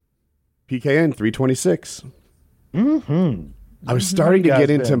PKN 326. Mm-hmm. I was starting to get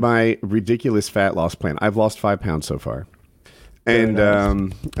into my ridiculous fat loss plan. I've lost 5 pounds so far. And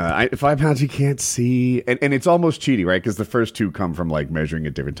 5 pounds you can't see. And it's almost cheating, right? Because the first 2 come from like measuring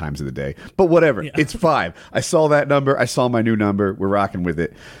at different times of the day. But whatever. Yeah. It's 5. I saw that number. I saw my new number. We're rocking with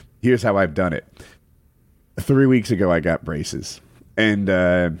it. Here's how I've done it. 3 weeks ago, I got braces. And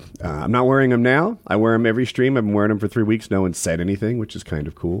I'm not wearing them now. I wear them every stream. I've been wearing them for 3 weeks. No one said anything, which is kind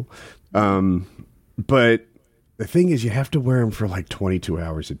of cool. But the thing is, you have to wear them for like 22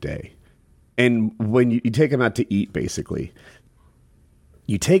 hours a day. And when you take them out to eat, basically,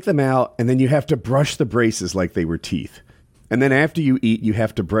 you take them out and then you have to brush the braces like they were teeth. And then after you eat, you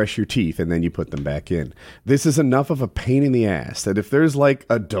have to brush your teeth and then you put them back in. This is enough of a pain in the ass that if there's like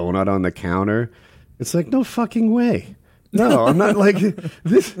a donut on the counter, it's like, no fucking way. No, I'm not like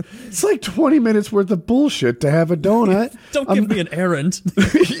this. It's like 20 minutes worth of bullshit to have a donut. Don't give me an errand.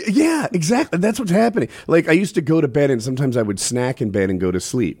 Yeah, exactly. That's what's happening. Like I used to go to bed and sometimes I would snack in bed and go to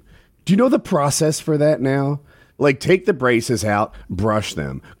sleep. Do you know the process for that now? Like take the braces out, brush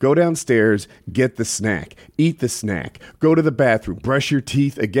them, go downstairs, get the snack, eat the snack, go to the bathroom, brush your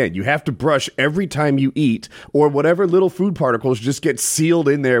teeth again. You have to brush every time you eat or whatever little food particles just get sealed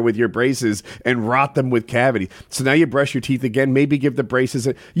in there with your braces and rot them with cavity. So now you brush your teeth again, maybe give the braces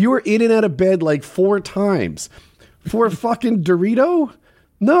you were in and out of bed like 4 times for a fucking Dorito?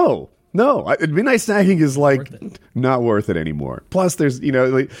 No. Midnight snacking is like not worth it anymore. Plus, there's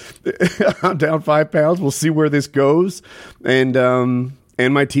like, I'm down 5 pounds. We'll see where this goes, and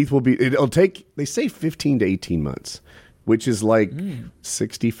my teeth will be. It'll take. They say 15 to 18 months, which is like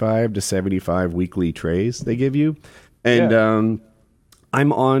 65 to 75 weekly trays they give you, and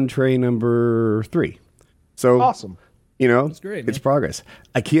I'm on tray number 3. So awesome. That's great, it's progress.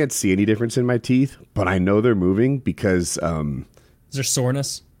 I can't see any difference in my teeth, but I know they're moving because. Is there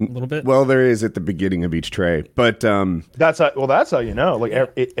soreness a little bit? Well, there is at the beginning of each tray, but that's how you know. Like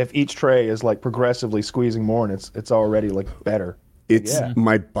if each tray is like progressively squeezing more, and it's already like better. It's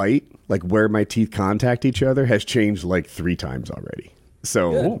my bite, like where my teeth contact each other, has changed like 3 times already.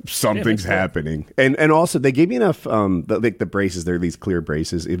 So something's happening, and also they gave me enough. The braces, they're these clear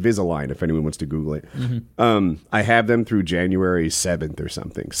braces, Invisalign. If anyone wants to Google it, I have them through January 7th or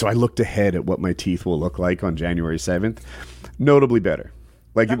something. So I looked ahead at what my teeth will look like on January 7th. Notably better.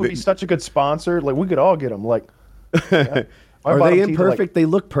 Like that would be such a good sponsor. Like we could all get them. Like, are they imperfect? They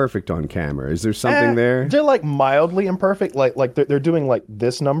look perfect on camera. Is there something there? They're like mildly imperfect. Like they're doing like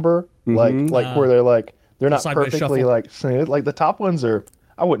this number, like where they're like they're not perfectly like smooth. Like the top ones are,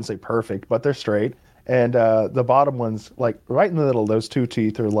 I wouldn't say perfect, but they're straight, and the bottom ones, like right in the middle, those 2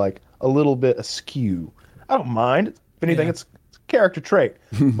 teeth are like a little bit askew. I don't mind. If anything, it's a character trait.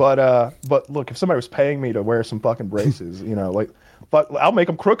 But look, if somebody was paying me to wear some fucking braces, but I'll make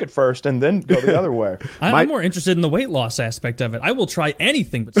them crooked first and then go the other way. I'm more interested in the weight loss aspect of it. I will try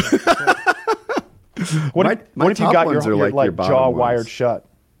anything but What if you got your jaw wired shut?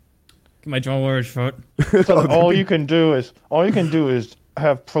 My jaw wired shut. So all you can do is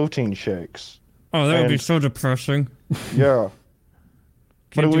have protein shakes. Oh, that would be so depressing. Yeah.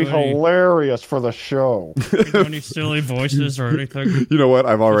 But it would be hilarious for the show. Do any silly voices or anything? You know what?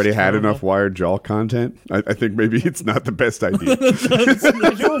 I've already had enough wired jaw content. I think maybe it's not the best idea.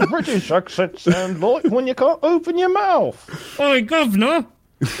 Your British accent sounds like when you can't open your mouth. Oi, governor.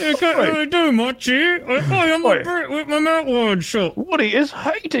 You can't really do much here. I'm a Brit with my mouth wired shut. Woody is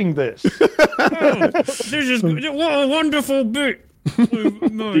hating this. This is what a wonderful bit. You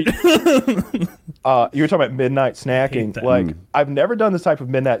were talking about midnight snacking. Like, I've never done this type of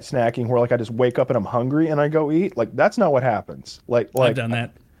midnight snacking where like I just wake up and I'm hungry and I go eat. Like, that's not what happens. Like I've done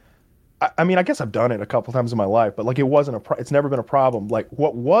that. I mean, I guess I've done it a couple times in my life, but like it's never been a problem. Like,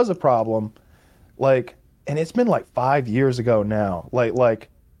 what was a problem, like, and it's been like 5 years ago now. Like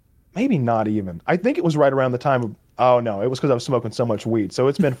maybe not even. I think it was right around the time of. Oh no, it was because I was smoking so much weed. So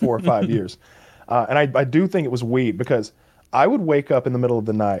it's been 4 or 5 years, and I do think it was weed because I would wake up in the middle of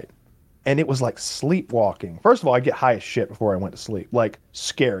the night and it was like sleepwalking. First of all, I get high as shit before I went to sleep, like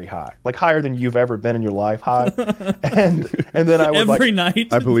scary high, like higher than you've ever been in your life high. and then I would every night.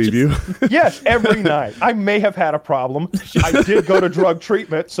 I believe you. Yes, every night. I may have had a problem. I did go to drug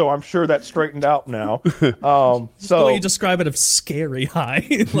treatment, so I'm sure that's straightened out now. So the way you describe it of scary high,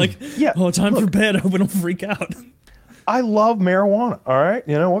 like time for bed. I hope I don't freak out. I love marijuana. All right,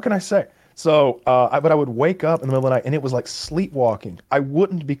 what can I say? So, but I would wake up in the middle of the night and it was like sleepwalking. I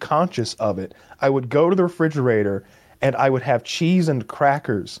wouldn't be conscious of it. I would go to the refrigerator and I would have cheese and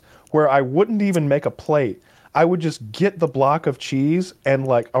crackers where I wouldn't even make a plate. I would just get the block of cheese and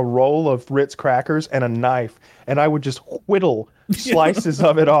like a roll of Ritz crackers and a knife, and I would just whittle slices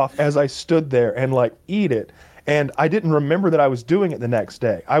of it off as I stood there and like eat it. And I didn't remember that I was doing it the next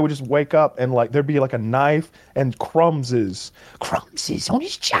day. I would just wake up and like there'd be like a knife and crumbses on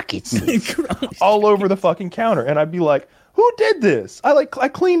his jackets all over the fucking counter, and I'd be like, "Who did this?" I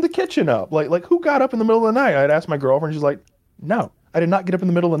cleaned the kitchen up. Like who got up in the middle of the night? I'd ask my girlfriend. She's like, "No, I did not get up in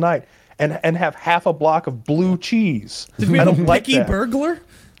the middle of the night and have half a block of blue cheese." Did we have a picky burglar?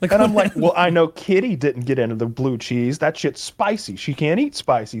 Like, and I'm like, well, I know Kitty didn't get into the blue cheese. That shit's spicy. She can't eat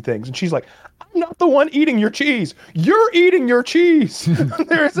spicy things. And she's like, I'm not the one eating your cheese. You're eating your cheese.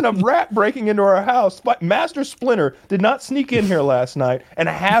 There isn't a rat breaking into our house. But Master Splinter did not sneak in here last night and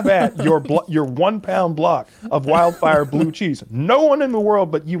have at your 1 pound block of Wildfire blue cheese. No one in the world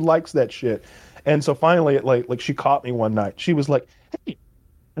but you likes that shit. And so finally, like she caught me one night. She was like, hey.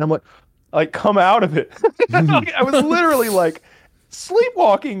 And I'm like, come out of it. I was literally like,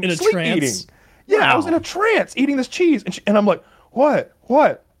 sleepwalking, in a sleep trance? eating. Yeah, wow. I was in a trance eating this cheese. And I'm like,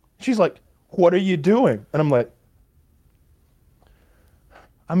 what? She's like, what are you doing? And I'm like,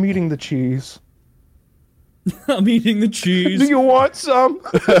 I'm eating the cheese. I'm eating the cheese. Do you want some?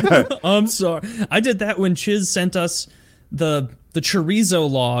 I'm sorry. I did that when Chiz sent us the chorizo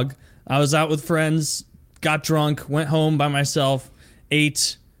log. I was out with friends, got drunk, went home by myself,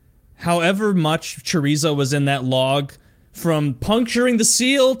 ate however much chorizo was in that log. From puncturing the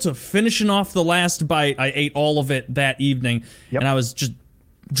seal to finishing off the last bite, I ate all of it that evening, and I was just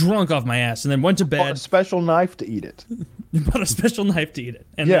drunk off my ass, and then went to bed. Bought a special knife to eat it. Bought a special knife to eat it.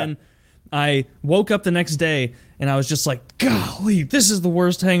 And then I woke up the next day, and I was just like, golly, this is the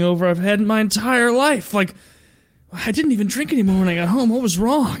worst hangover I've had in my entire life. Like, I didn't even drink anymore when I got home. What was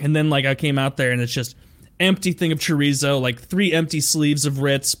wrong? And then, like, I came out there, and it's just empty thing of chorizo, like 3 empty sleeves of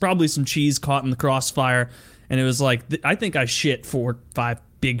Ritz, probably some cheese caught in the crossfire. And it was like, I think I shit 4 or 5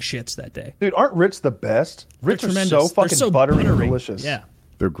 big shits that day. Dude, aren't Ritz the best? Ritz are so fucking buttery and delicious. Yeah.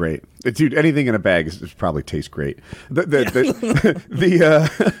 They're great. Dude, anything in a bag probably tastes great. The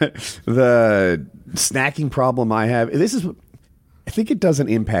snacking problem I have, I think it doesn't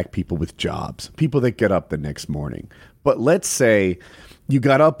impact people with jobs, people that get up the next morning. But let's say you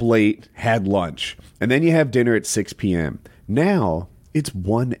got up late, had lunch, and then you have dinner at 6 p.m. Now it's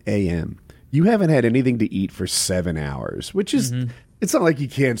 1 a.m. You haven't had anything to eat for 7 hours, which is, it's not like you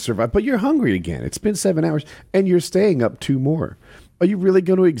can't survive, but you're hungry again. It's been 7 hours, and you're staying up 2 more. Are you really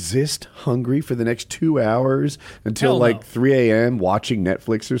going to exist hungry for the next 2 hours until like 3 a.m. watching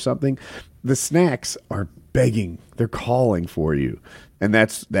Netflix or something? The snacks are begging. They're calling for you. And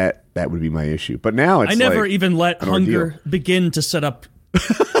that would be my issue. But now it's I never even let hunger begin to set up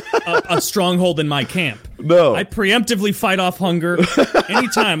a stronghold in my camp. No. I preemptively fight off hunger.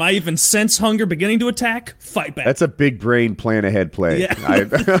 Anytime I even sense hunger beginning to attack, fight back. That's a big brain plan ahead play. Yeah.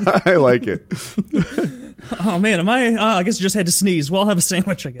 I like it. Oh man, I guess I just had to sneeze. Well, I'll have a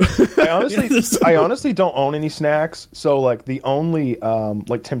sandwich, I guess. I honestly don't own any snacks, so like the only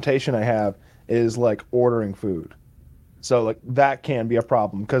like temptation I have is like ordering food. So like that can be a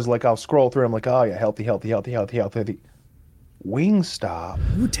problem because like I'll scroll through, I'm like, oh yeah, healthy. Wingstop.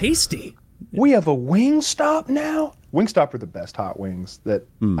 Ooh, tasty. We have a Wingstop now? Wingstop are the best hot wings that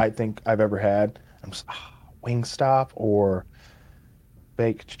I think I've ever had. I'm just, Wingstop or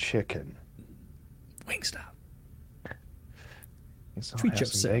baked chicken. Wingstop. Treat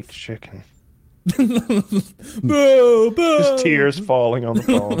yourself. Baked chicken. Boo, boo. Just tears falling on the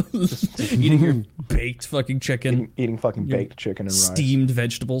phone. just eating your baked fucking chicken. Eating fucking baked chicken and steamed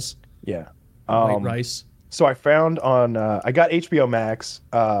vegetables. Yeah. White rice. So I found on, I got HBO Max.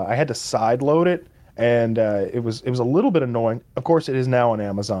 I had to side load it, and it was a little bit annoying. Of course, it is now on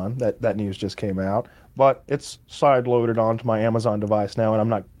Amazon. That news just came out, but it's side loaded onto my Amazon device now, and I'm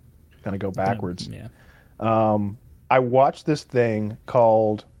not gonna go backwards. Yeah. I watched this thing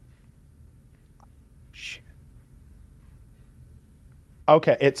called.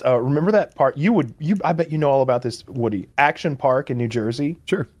 Okay, it's remember that park? I bet you know all about this, Woody. Action Park in New Jersey.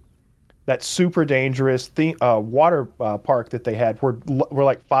 Sure. That super dangerous water park that they had where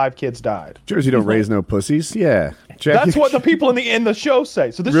like 5 kids died. Jersey don't raise no pussies. Yeah, that's what the people in the show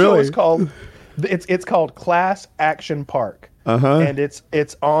say. So this show is called it's called Class Action Park, and it's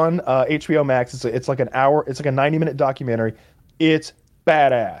on HBO Max. It's like an hour. It's like a 90-minute documentary. It's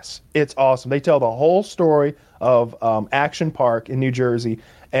badass. It's awesome. They tell the whole story of Action Park in New Jersey,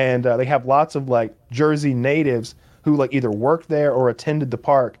 and they have lots of like Jersey natives who like either worked there or attended the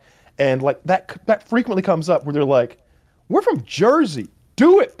park. And like that frequently comes up where they're like, "We're from Jersey,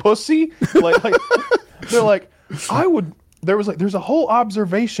 do it, pussy!" like they're like, there's a whole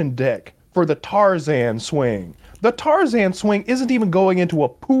observation deck for the Tarzan swing. The Tarzan swing isn't even going into a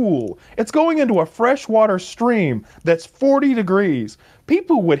pool. It's going into a freshwater stream that's 40 degrees.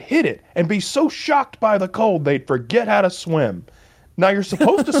 People would hit it and be so shocked by the cold they'd forget how to swim. Now you're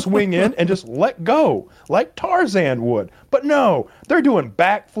supposed to swing in and just let go, like Tarzan would. But no, they're doing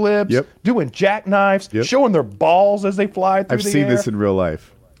backflips, doing jackknives, showing their balls as they fly through the air. I've seen this in real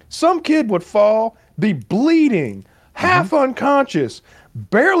life. Some kid would fall, be bleeding, half unconscious,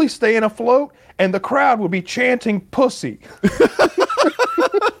 barely staying afloat, and the crowd would be chanting pussy.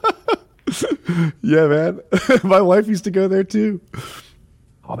 Yeah, man. My wife used to go there too.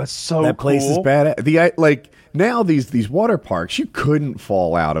 Oh, that's so that place cool. is bad. Now these water parks, you couldn't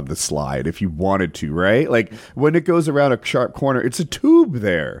fall out of the slide if you wanted to, right? Like when it goes around a sharp corner, it's a tube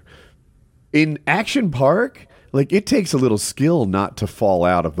there. In Action Park, like it takes a little skill not to fall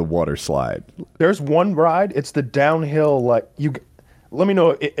out of the water slide. There's one ride, it's the downhill, let me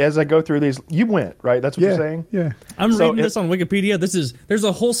know as I go through these. You went, right? That's what you're saying? Yeah. I'm reading this on Wikipedia. There's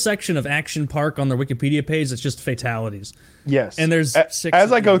a whole section of Action Park on their Wikipedia page that's just fatalities. Yes. And there's six.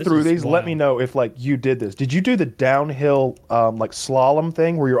 As I go through these, let me know if you did this. Did you do the downhill slalom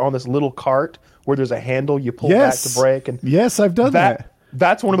thing where you're on this little cart where there's a handle you pull back to brake? And yes, I've done that.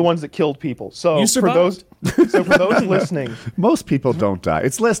 That's one of the ones that killed people. So for those listening, most people don't die.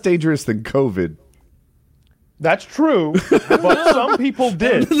 It's less dangerous than COVID. That's true, but some people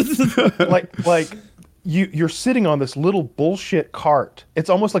did. You're sitting on this little bullshit cart. It's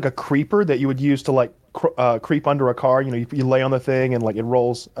almost like a creeper that you would use to creep under a car. You lay on the thing and it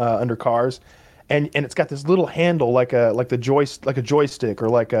rolls under cars, and it's got this little handle like a joystick or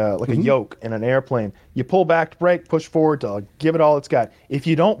like a yoke in an airplane. You pull back to brake, push forward to give it all it's got. If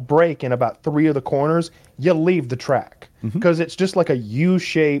you don't brake in about 3 of the corners, you leave the track because it's just like a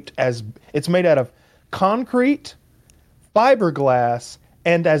U-shaped. It's made out of concrete, fiberglass,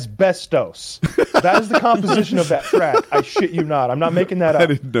 and asbestos. That is the composition of that track. I shit you not. I'm not making that up. I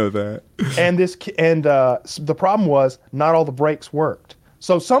didn't know that. And the problem was not all the brakes worked.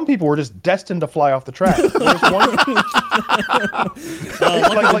 So some people were just destined to fly off the track. There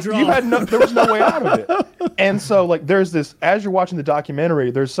was no way out of it. And so there's this, as you're watching the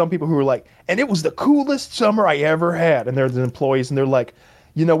documentary, there's some people who are like, and it was the coolest summer I ever had. And there's the employees and they're like,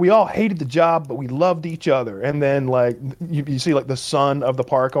 we all hated the job, but we loved each other. And then you see the son of the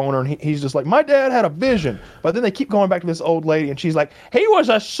park owner, and he's just like, my dad had a vision. But then they keep going back to this old lady, and she's like, he was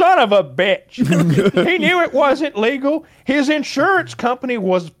a son of a bitch. He knew it wasn't legal. His insurance company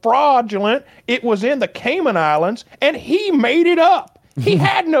was fraudulent. It was in the Cayman Islands, and he made it up. He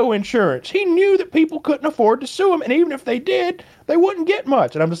had no insurance. He knew that people couldn't afford to sue him, and even if they did, they wouldn't get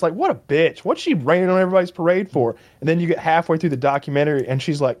much. And I'm just like, what a bitch. What's she raining on everybody's parade for? And then you get halfway through the documentary, and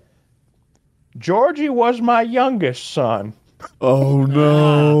she's like, Georgie was my youngest son. Oh,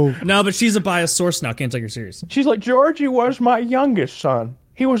 no. No, but she's a biased source now. Can't take her serious. She's like, Georgie was my youngest son.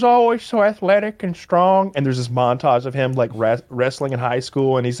 He was always so athletic and strong. And there's this montage of him, wrestling in high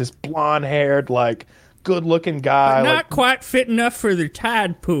school, and he's this blonde-haired, good-looking guy. But not quite fit enough for the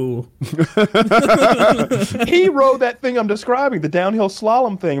tide pool. He rode that thing I'm describing, the downhill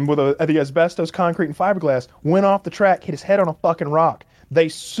slalom thing with the asbestos, concrete, and fiberglass, went off the track, hit his head on a fucking rock. They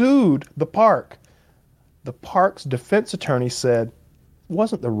sued the park. The park's defense attorney said, it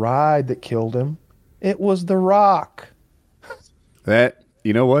wasn't the ride that killed him. It was the rock.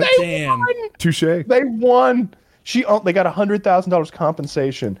 You know what? Damn. Touche. They won. They got $100,000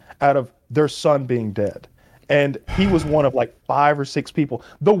 compensation out of their son being dead. And he was one of 5 or 6 people.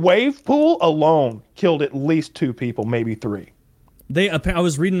 The wave pool alone killed at least 2 people, maybe 3. I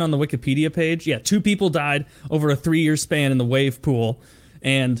was reading on the Wikipedia page. Yeah, 2 people died over a 3-year span in the wave pool.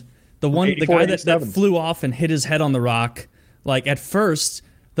 And the guy that flew off and hit his head on the rock, at first,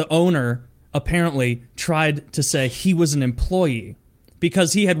 the owner apparently tried to say he was an employee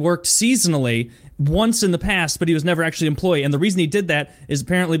because he had worked seasonally once in the past, but he was never actually an employee. And the reason he did that is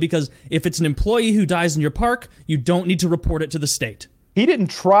apparently because if it's an employee who dies in your park, you don't need to report it to the state. He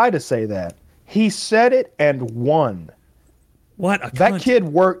didn't try to say that. He said it and won. What a That kid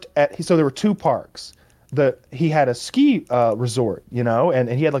worked so there were 2 parks. He had a ski resort, and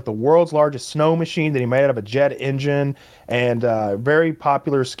he had the world's largest snow machine that he made out of a jet engine, and very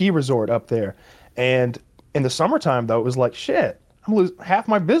popular ski resort up there. And in the summertime, though, it was shit. Half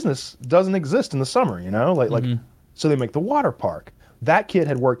my business doesn't exist in the summer, so they make the water park. That kid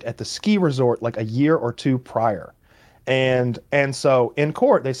had worked at the ski resort a year or 2 prior. And so in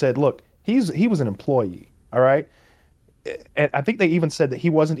court, they said, look, he was an employee. All right. And I think they even said that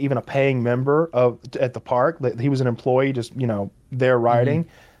he wasn't even a paying member at the park, that he was an employee, just, there riding.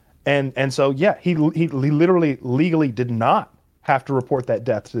 And so, yeah, he literally legally did not have to report that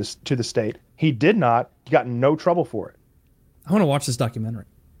death to the state. He did not. He got in no trouble for it. I want to watch this documentary.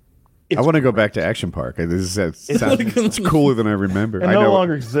 I want to go back to Action Park. It's cooler than I remember. It no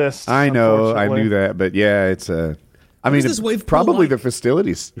longer exists. I know. I knew that, but yeah, it's a. I mean, it's probably the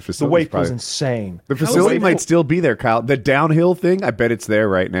facilities. The wave pool's insane. The facility might still be there, Kyle. The downhill thing, I bet it's there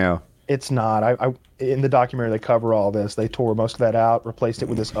right now. It's not. I in the documentary they cover all this. They tore most of that out, replaced it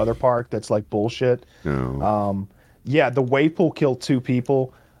with this other park that's like bullshit. No. Yeah, the wave pool killed 2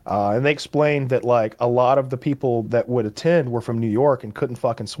 people. And they explained that like a lot of the people that would attend were from New York and couldn't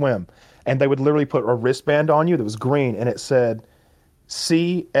fucking swim. And they would literally put a wristband on you that was green and it said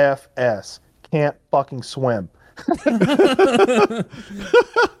CFS, can't fucking swim. so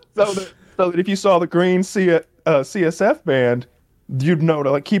that if you saw the green CSF band, you'd know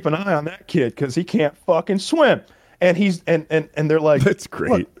to like keep an eye on that kid because he can't fucking swim. And he's and they're like, that's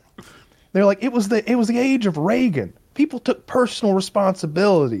great. Look, they're like, it was the age of Reagan. People took personal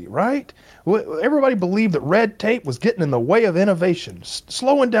responsibility, right? Everybody believed that red tape was getting in the way of innovation,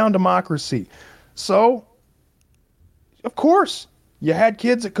 slowing down democracy. So, of course, you had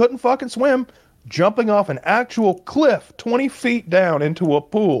kids that couldn't fucking swim jumping off an actual cliff 20 feet down into a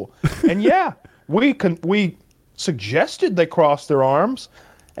pool. And yeah, we suggested they cross their arms,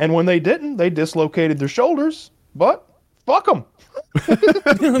 and when they didn't, they dislocated their shoulders. But fuck them.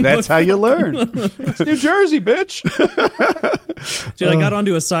 That's how you learn. It's New Jersey, bitch. Dude, I got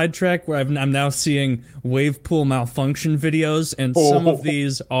onto a sidetrack where I'm now seeing wave pool malfunction videos, and some of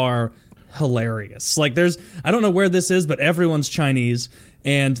these are hilarious. Like I don't know where this is, but everyone's Chinese,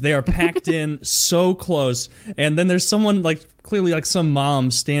 and they are packed in so close. And then there's someone like clearly like some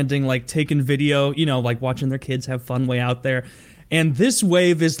mom standing like taking video, you know, like watching their kids have fun way out there. And this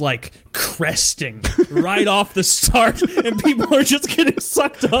wave is like cresting right off the start, and people are just getting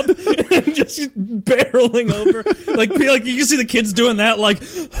sucked up and just barreling over. Like you can see the kids doing that, like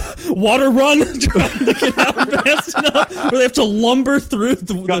water run, trying to get out fast enough, where they have to lumber through.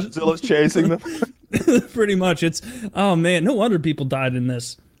 Godzilla's chasing them. Pretty much. Oh man, no wonder people died in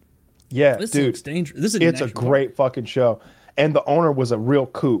this. Yeah, this dude, looks dangerous. It's a great fucking show, and the owner was a real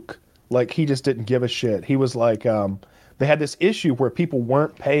kook. Like he just didn't give a shit. He was like, they had this issue where people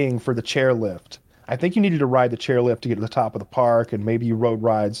weren't paying for the chairlift. I think you needed to ride the chairlift to get to the top of the park, and maybe you rode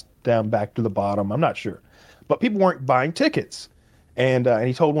rides down back to the bottom. I'm not sure. But people weren't buying tickets. And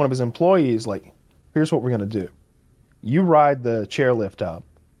he told one of his employees, like, here's what we're going to do. You ride the chairlift up.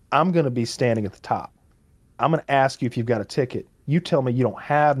 I'm going to be standing at the top. I'm going to ask you if you've got a ticket. You tell me you don't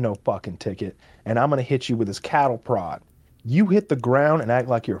have no fucking ticket, and I'm going to hit you with this cattle prod. You hit the ground and act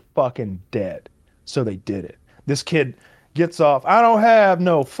like you're fucking dead. So they did it. This kid gets off. I don't have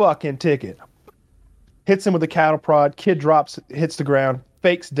no fucking ticket. Hits him with the cattle prod. Kid drops, hits the ground,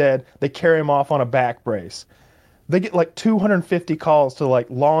 fakes dead. They carry him off on a back brace. They get like 250 calls to like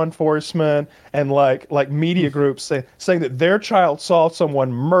law enforcement and like media groups saying that their child saw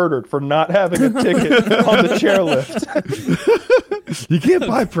someone murdered for not having a ticket on the chairlift. You can't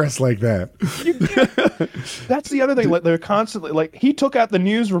buy press like that. That's the other thing. Like they're constantly like he took out the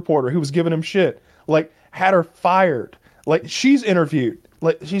news reporter who was giving him shit. Like had her fired. Like she's interviewed.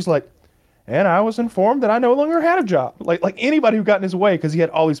 Like she's like, and I was informed that I no longer had a job. Like anybody who got in his way because he had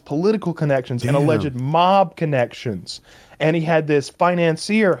all these political connections and alleged mob connections. And he had this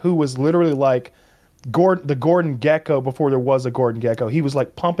financier who was literally like the Gordon Gekko before there was a Gordon Gekko. He was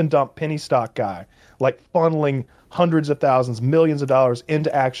like pump and dump penny stock guy, like funneling hundreds of thousands, millions of dollars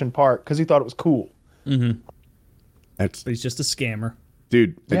into Action Park because he thought it was cool. Mm-hmm. But he's just a scammer.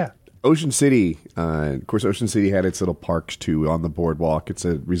 Dude, yeah. Ocean City, of course, Ocean City had its little parks too on the boardwalk. It's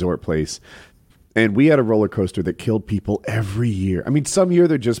a resort place. And we had a roller coaster that killed people every year. I mean, some year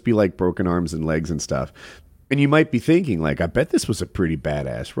there'd just be like broken arms and legs and stuff. And you might be thinking, like, I bet this was a pretty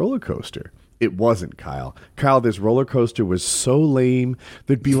badass roller coaster. It wasn't, Kyle. Kyle, this roller coaster was so lame,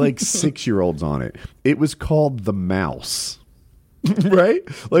 there'd be like 6-year-olds on it. It was called the Mouse. Right?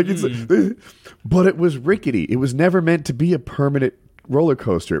 Like but it was rickety. It was never meant to be a permanent roller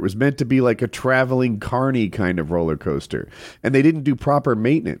coaster. It was meant to be like a traveling carny kind of roller coaster, and they didn't do proper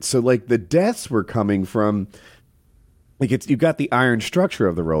maintenance. So like the deaths were coming from like you got the iron structure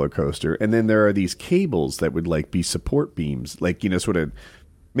of the roller coaster, and then there are these cables that would like be support beams, like, you know, sort of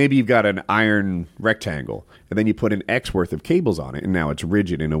maybe you've got an iron rectangle and then you put an X worth of cables on it, and now it's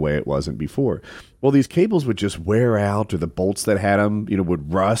rigid in a way it wasn't before. Well, these cables would just wear out, or the bolts that had them, you know,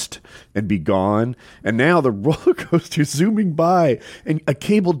 would rust and be gone. And now the roller coaster's zooming by, and a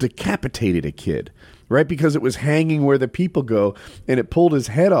cable decapitated a kid, right? Because it was hanging where the people go, and it pulled his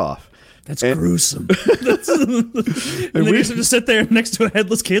head off. That's gruesome. And then you just sit there next to a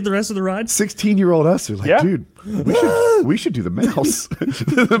headless kid the rest of the ride. 16-year-old us are like, dude, we should do the mouse.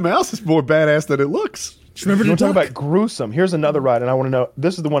 The mouse is more badass than it looks. Remember to talk about gruesome. Here's another ride, and I want to know.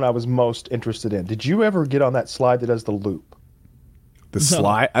 This is the one I was most interested in. Did you ever get on that slide that does the loop? The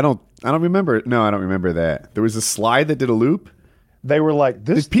slide? I don't remember. No, I don't remember that. There was a slide that did a loop. They were like,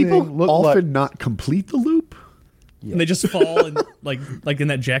 this. Did people often not complete the loop? Yeah. And they just fall and like in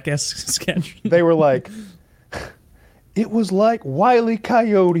that Jackass sketch. They were like, it was like Wile E.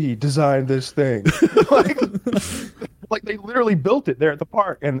 Coyote designed this thing. like they literally built it there at the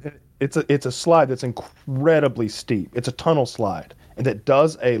park, and it's a slide that's incredibly steep. It's a tunnel slide, and it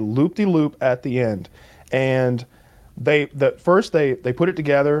does a loop-de-loop at the end. And they put it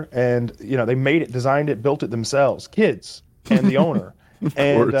together, and they made it, designed it, built it themselves, kids and the owner,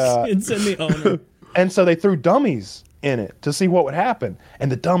 and kids and the owner. And so they threw dummies in it to see what would happen.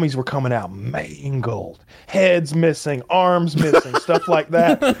 And the dummies were coming out mangled, heads missing, arms missing, stuff like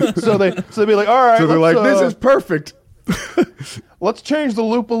that. So they'd be like, all right. So they're like, this is perfect. Let's change the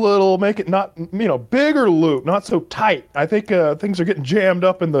loop a little, make it not, bigger loop, not so tight. I think things are getting jammed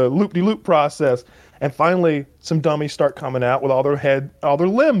up in the loop-de-loop process. And finally, some dummies start coming out with all their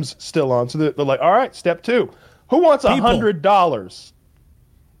limbs still on. So they're like, all right, step 2. Who wants $100?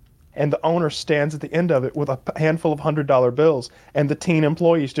 And the owner stands at the end of it with a handful of $100 bills, and the teen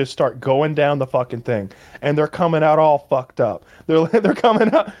employees just start going down the fucking thing, and they're coming out all fucked up. They're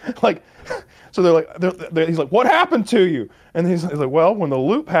coming out like, so they're like, he's like, what happened to you? And he's like, well, when the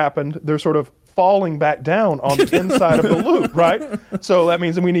loop happened, they're sort of falling back down on the inside of the loop, right? So that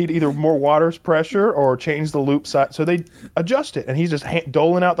means that we need either more water pressure or change the loop side. So they adjust it, and he's just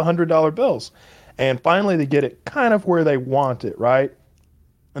doling out the $100 bills, and finally they get it kind of where they want it, right?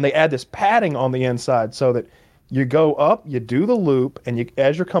 And they add this padding on the inside so that you go up, you do the loop, and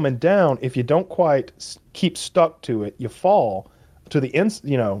as you're coming down, if you don't quite keep stuck to it, you fall to the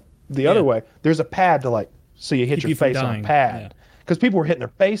other way. There's a pad so you hit your face on a pad. Because people were hitting their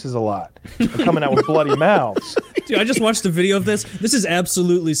faces a lot and coming out with bloody mouths. Dude, I just watched a video of this. This is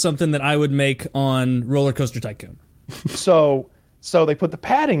absolutely something that I would make on Roller Coaster Tycoon. So they put the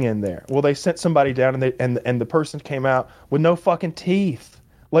padding in there. Well, they sent somebody down, and the person came out with no fucking teeth.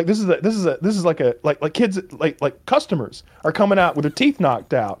 Like this is like kids like customers are coming out with their teeth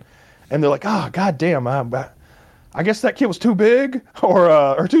knocked out, and they're like, oh god damn, I guess that kid was too big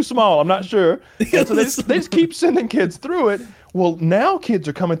or too small. I'm not sure. And so they just keep sending kids through it. Well, now kids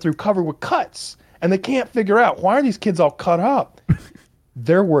are coming through covered with cuts, and they can't figure out why are these kids all cut up.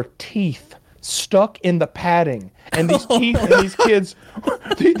 There were teeth stuck in the padding, and these teeth and these kids,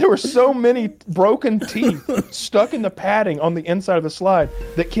 there were so many broken teeth stuck in the padding on the inside of the slide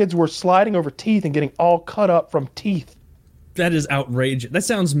that kids were sliding over teeth and getting all cut up from teeth. That is outrageous. That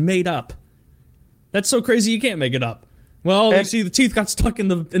sounds made up. That's so crazy you can't make it up. Well, you see the teeth got stuck in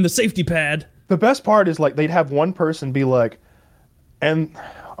the safety pad. The best part is they'd have one person be like, and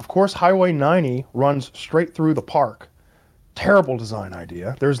of course Highway 90 runs straight through the park. Terrible design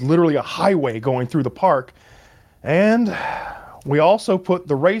idea. There's literally a highway going through the park. And we also put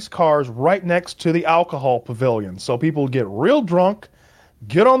the race cars right next to the alcohol pavilion. So people get real drunk,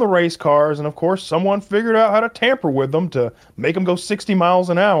 get on the race cars, and of course someone figured out how to tamper with them to make them go 60 miles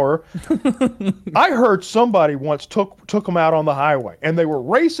an hour. I heard somebody once took them out on the highway, and they were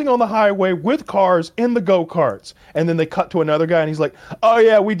racing on the highway with cars in the go-karts. And then they cut to another guy, and he's like, oh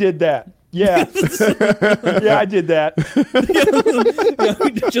yeah, we did that. Yeah. Yeah, I did that.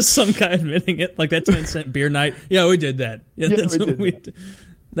 Yeah, just some guy admitting it, like that 10-cent beer night. Yeah, we did that. Yeah, that's what we did.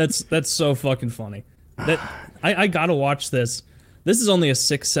 That's so fucking funny. That I gotta watch this. This is only a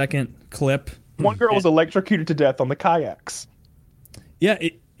 6-second clip. One girl was electrocuted to death on the kayaks. Yeah,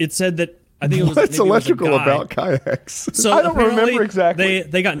 it said that. I think it was. What's electrical about kayaks? So I don't remember exactly.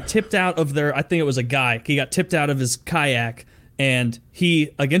 They got tipped out of their. I think it was a guy. He got tipped out of his kayak. And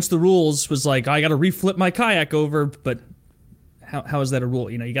he, against the rules, was like, I got to reflip my kayak over, but how is that a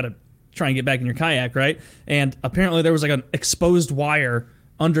rule? You got to try and get back in your kayak, right? And apparently there was like an exposed wire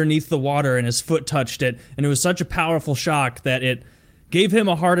underneath the water, and his foot touched it, and it was such a powerful shock that it gave him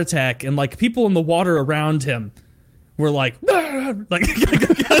a heart attack, and like people in the water around him were like,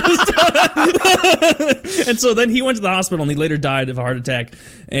 and so then he went to the hospital, and he later died of a heart attack,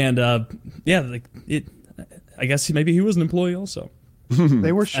 and I guess maybe he was an employee also.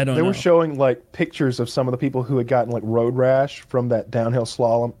 They were showing like pictures of some of the people who had gotten like road rash from that downhill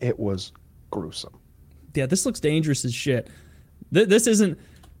slalom. It was gruesome. Yeah, this looks dangerous as shit. This isn't.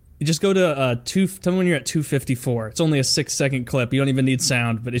 You just go to tell me when you're at 254. It's only a 6-second clip. You don't even need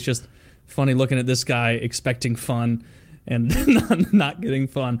sound, but it's just funny looking at this guy expecting fun. and not getting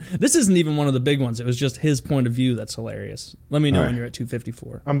fun. This isn't even one of the big ones. It was just his point of view that's hilarious. Let me know when you're at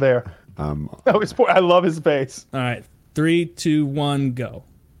 254. I'm there. I love his face. All right, 3, 2, 1, go.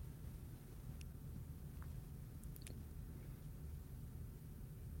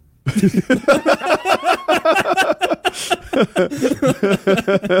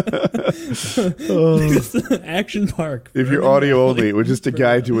 Action Park. If you're audio only, it was just a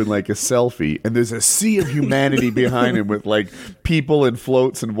guy doing like a selfie, and there's a sea of humanity behind him with like people and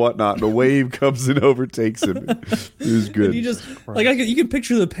floats and whatnot. And a wave comes and overtakes him. It was good. And you just like you can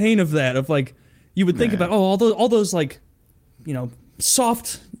picture the pain of that. Of like you would think about all those like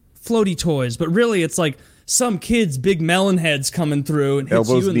soft floaty toys, but really it's like some kid's big melon heads coming through and hits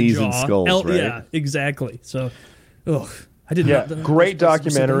elbows, you in the knees, jaw. and skulls, right? Yeah, exactly. So, I didn't. Yeah, great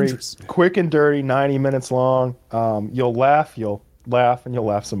documentary, quick and dirty, 90 minutes long. You'll laugh, and you'll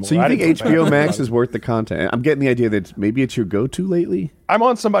laugh some more. So you think HBO Max is worth the content? I'm getting the idea that maybe it's your go-to lately. I'm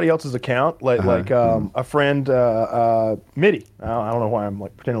on somebody else's account, like a friend, Mitty. I don't know why I'm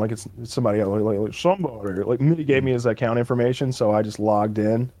like pretending like it's somebody else, like somebody. Like Mitty gave me his account information, so I just logged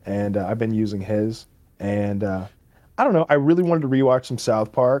in, and I've been using his. And I don't know. I really wanted to rewatch some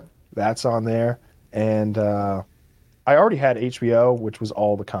South Park. That's on there, and I already had HBO, which was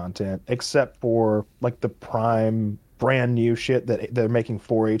all the content except for like the Prime brand new shit that they're making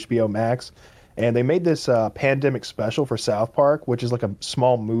for HBO Max. And they made this pandemic special for South Park, which is like a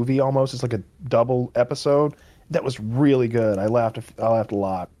small movie almost. It's like a double episode that was really good. I laughed a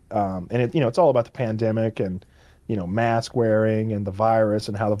lot. And it's all about the pandemic and mask wearing and the virus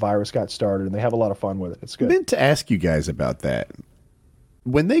and how the virus got started. And they have a lot of fun with it. It's good. I meant to ask you guys about that.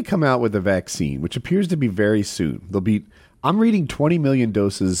 When they come out with a vaccine, which appears to be very soon, I'm reading 20 million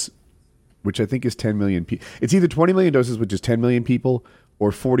doses, which I think is 10 million people. It's either 20 million doses, which is 10 million people,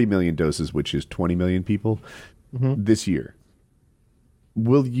 or 40 million doses, which is 20 million people this year.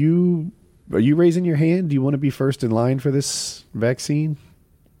 Are you raising your hand? Do you want to be first in line for this vaccine?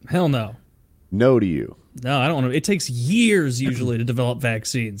 Hell no. No to you. No, I don't want to. It takes years usually to develop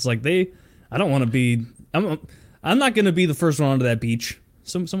vaccines. Like I don't want to be. I'm not going to be the first one onto that beach.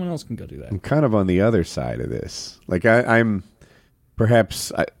 Someone else can go do that. I'm kind of on the other side of this. Like I'm,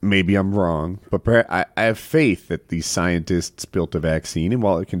 perhaps maybe I'm wrong, but I have faith that these scientists built a vaccine, and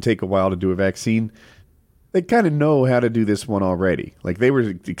while it can take a while to do a vaccine, they kind of know how to do this one already. Like they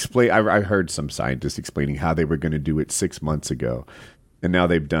were I heard some scientists explaining how they were going to do it 6 months ago, and now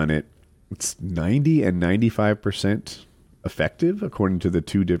they've done it. It's 90 and 95% effective, according to the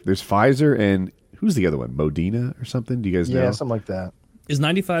two different. There's Pfizer and who's the other one? Modena or something? Do you guys know? Yeah, something like that. Is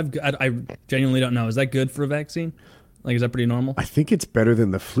 95? I genuinely don't know. Is that good for a vaccine? Like, is that pretty normal? I think it's better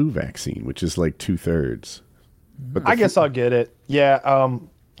than the flu vaccine, which is like 2/3. But I guess I'll get it. Yeah,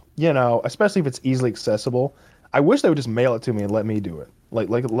 especially if it's easily accessible. I wish they would just mail it to me and let me do it. Like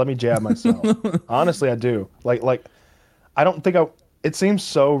let me jab myself. Honestly, I do. Like I don't think it seems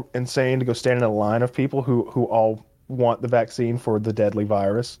so insane to go stand in a line of people who all want the vaccine for the deadly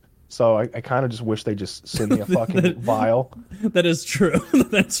virus. So I kind of just wish they just send me a fucking vial. That is true.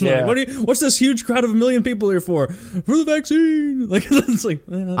 That's funny. Yeah. What's this huge crowd of 1 million people here for? For the vaccine. Like it's like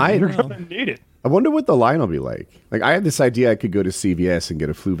you're gonna need it. I wonder what the line will be like. Like I had this idea I could go to CVS and get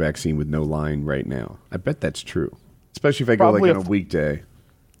a flu vaccine with no line right now. I bet that's true, especially if I go like on a weekday.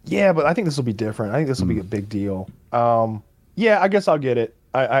 Yeah, but I think this will be different. I think this will be a big deal. Yeah, I guess I'll get it.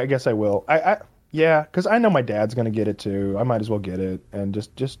 I guess I will. Yeah, because I know my dad's gonna get it too. I might as well get it, and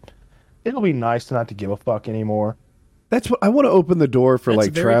just it'll be nice to not to give a fuck anymore. That's what I want to open the door for,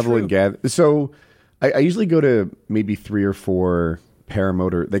 like travel and gather. So I usually go to maybe 3 or 4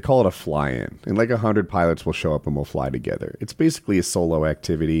 paramotor. They call it a fly-in, and like 100 pilots will show up and we'll fly together. It's basically a solo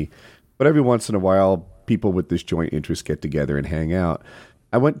activity, but every once in a while, people with this joint interest get together and hang out.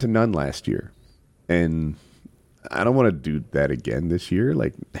 I went to none last year, and I don't want to do that again this year.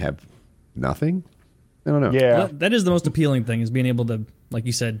 Like have nothing. I don't know. Yeah, well, that is the most appealing thing, is being able to, like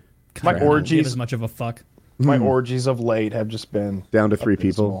you said, my orgies, give as much of a fuck. My orgies of late have just been down to 3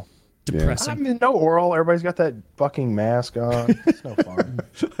 people. Depressing. I mean, no oral. Everybody's got that fucking mask on. It's no fun.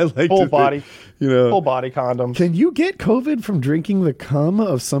 I like full body, full body condoms. Can you get COVID from drinking the cum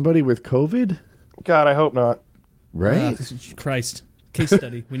of somebody with COVID? God, I hope not. Right? Christ, case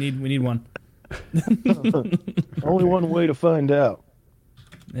study. We need one. Only one way to find out.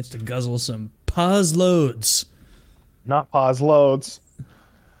 That's to guzzle some pause loads. Not pause loads.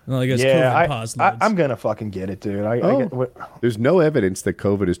 Well, I guess COVID pause loads. I'm gonna fucking get it, dude. There's no evidence that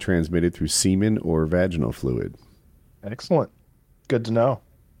COVID is transmitted through semen or vaginal fluid. Excellent. Good to know.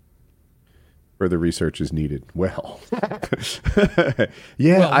 Further research is needed. Well, we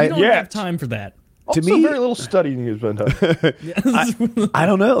don't have time for that. Also, me, very little studying has been done. I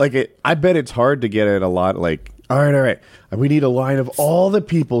don't know. Like, I bet it's hard to get at a lot. Like, all right. We need a line of all the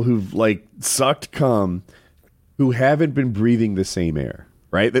people who've like sucked cum, who haven't been breathing the same air.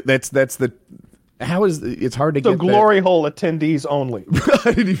 Right. That's the. How is it's hard to So get glory hole attendees only.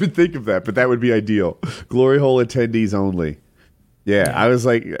 I didn't even think of that, but that would be ideal. Glory hole attendees only. Yeah, I was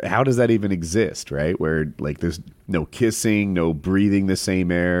like, how does that even exist, right? Where like there's no kissing, no breathing the same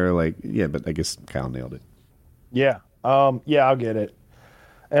air. Like, yeah, but I guess Kyle nailed it. Yeah. I'll get it.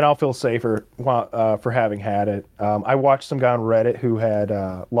 And I'll feel safer for having had it. I watched some guy on Reddit who had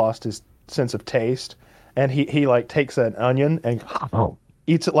lost his sense of taste, and he like takes an onion and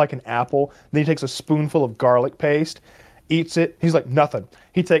eats it like an apple. Then he takes a spoonful of garlic paste, eats it. He's like, nothing.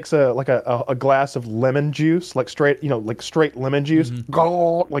 He takes a glass of lemon juice, like straight lemon juice,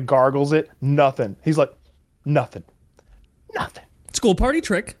 like gargles it. Nothing. He's like, nothing. School party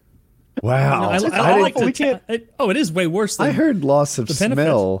trick. Wow. It is way worse than I heard loss of benefits.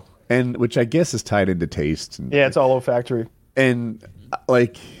 smell, and which I guess is tied into taste. And, Yeah, it's all olfactory. and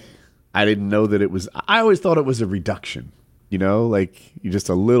like I didn't know that it was. I always thought it was a reduction. You know, like you just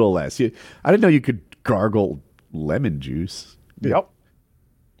a little less. I didn't know you could gargle lemon juice. Yep.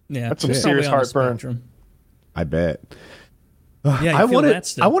 Yeah, That's some it's serious probably on the heartburn. spectrum. I bet. Yeah, you I feel want that to.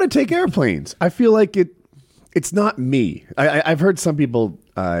 still. I want to take airplanes. I feel like it's not me. I've heard some people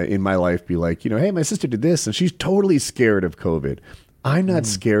in my life be like, hey, my sister did this, and she's totally scared of COVID. I'm not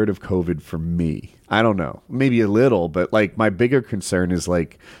scared of COVID for me. I don't know, maybe a little, but like my bigger concern is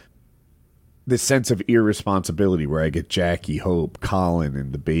like this sense of irresponsibility where I get Jackie, Hope, Colin,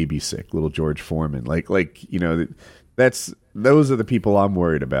 and the baby sick, little George Foreman. Those are the people I'm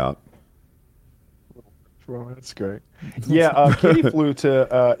worried about. Well, that's great. Yeah, Katie flew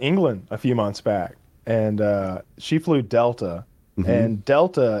to England a few months back, and she flew Delta, and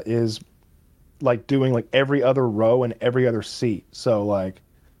Delta is like doing like every other row and every other seat. So like,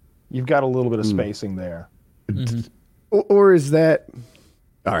 you've got a little bit of spacing there, Or is that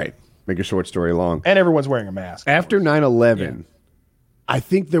all right? Make a short story long. and everyone's wearing a mask. After 9/11, I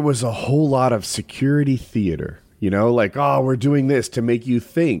think there was a whole lot of security theater. Like, oh, we're doing this to make you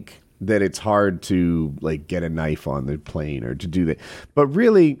think that it's hard to like get a knife on the plane or to do that. But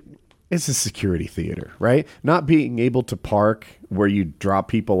really, it's a security theater, right? Not being able to park where you drop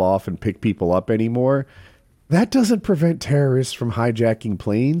people off and pick people up anymore. That doesn't prevent terrorists from hijacking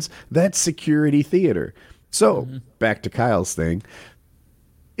planes. That's security theater. So back to Kyle's thing,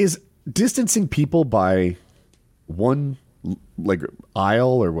 is distancing people by one like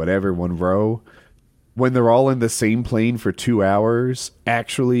aisle or whatever, one row, when they're all in the same plane for 2 hours,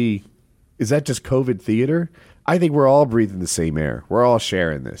 actually, is that just COVID theater? I think we're all breathing the same air. We're all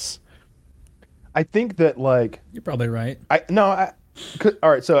sharing this. I think that like You're probably right. all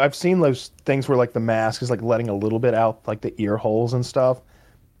right. So I've seen those things where like the mask is like letting a little bit out, like the ear holes and stuff.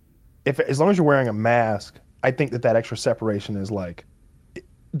 As long as you're wearing a mask, I think that extra separation is like, it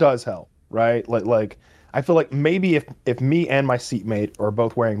does help, right? Like I feel like maybe if me and my seatmate are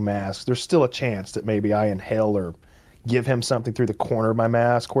both wearing masks, there's still a chance that maybe I inhale or give him something through the corner of my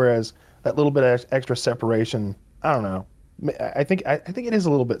mask. Whereas that little bit of extra separation, I don't know. I think it is a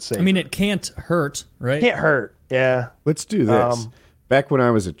little bit safe. I mean, it can't hurt, right? Can't hurt. Yeah. Let's do this. Back when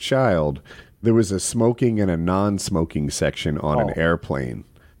I was a child, there was a smoking and a non-smoking section on an airplane.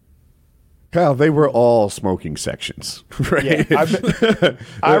 Kyle, they were all smoking sections, right? Yeah,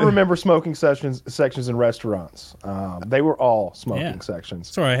 I remember smoking sections in restaurants. They were all smoking sections.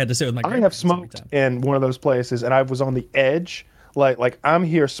 Sorry, I had to say it with my. I have smoked in one of those places, and I was on the edge. Like I'm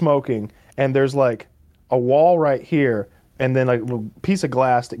here smoking, and there's like a wall right here, and then like a piece of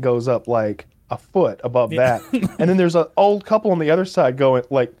glass that goes up like a foot above that, and then there's an old couple on the other side going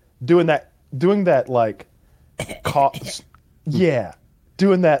like doing that like cough. Yeah.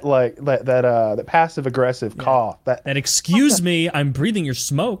 Doing that like that passive aggressive cough. That excuse me, I'm breathing your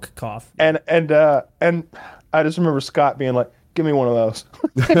smoke cough. And I just remember Scott being like, "Give me one of those."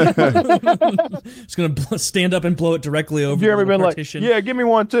 Just gonna stand up and blow it directly over. You ever been partition. like, "Yeah, give me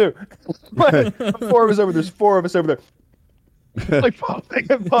one too"? Like, four of us over. There's four of us over there, like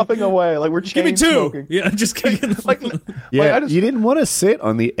puffing away, like we're give me two. Smoking. Yeah, just kidding. You didn't want to sit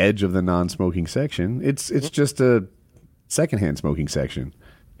on the edge of the non-smoking section. It's just a secondhand smoking section.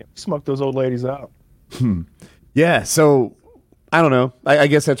 Smoke those old ladies out. Yeah, so I don't know. I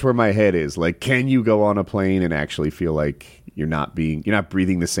guess that's where my head is. Like, can you go on a plane and actually feel like you're not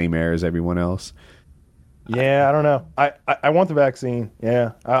breathing the same air as everyone else? Yeah, I don't know. I want the vaccine.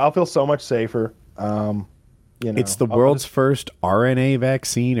 Yeah, I'll feel so much safer. It's the world's first RNA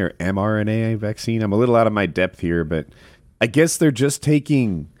vaccine or mRNA vaccine. I'm a little out of my depth here, but I guess they're just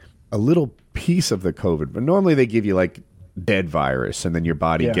taking a little piece of the COVID. But normally they give you like dead virus, and then your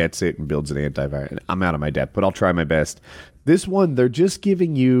body gets it and builds an antivirus. I'm out of my depth, but I'll try my best. This one, they're just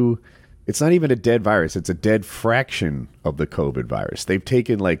giving you, it's not even a dead virus. It's a dead fraction of the COVID virus. They've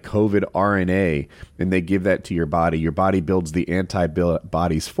taken like COVID RNA and they give that to your body. Your body builds the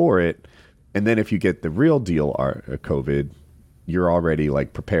antibodies for it. And then if you get the real deal COVID, you're already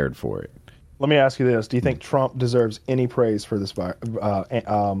like prepared for it. Let me ask you this. Do you think Trump deserves any praise for this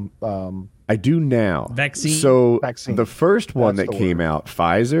I do now. Vaccine? So Vaccine. The first one that came out,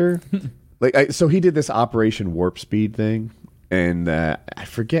 Pfizer, so he did this Operation Warp Speed thing. And I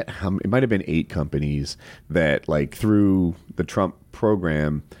forget how, it might have been 8 companies that like through the Trump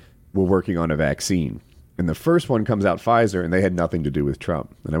program were working on a vaccine. And the first one comes out, Pfizer, and they had nothing to do with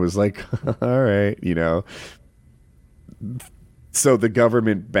Trump. And I was like, all right, you know. So the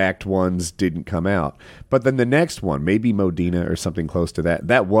government-backed ones didn't come out. But then the next one, maybe Modena or something close to that,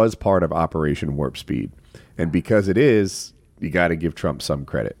 that was part of Operation Warp Speed. And because it is, you got to give Trump some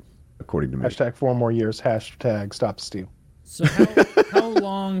credit, according to me. Hashtag 4 more years, hashtag stop the steal. So how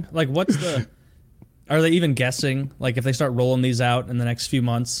long, like what's the, are they even guessing? Like if they start rolling these out in the next few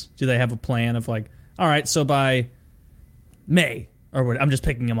months, do they have a plan of like, all right, so by May, or what, I'm just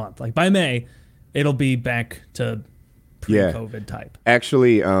picking a month, like by May, it'll be back to pre-COVID type.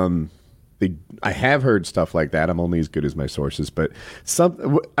 Actually, I have heard stuff like that. I'm only as good as my sources, but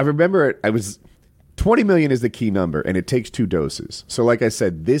I remember I was 20 million is the key number, and it takes 2 doses. So like I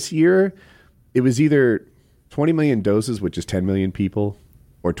said, this year, it was either 20 million doses, which is 10 million people,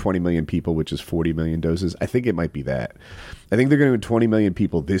 or 20 million people, which is 40 million doses. I think it might be that. I think they're going to do 20 million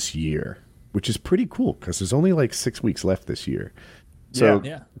people this year, which is pretty cool because there's only like 6 weeks left this year. So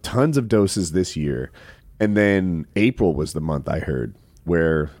tons of doses this year. And then April was the month I heard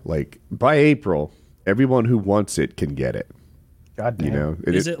where like by April, everyone who wants it can get it. God damn. You know,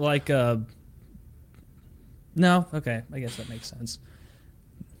 Is it like a... No? Okay. I guess that makes sense.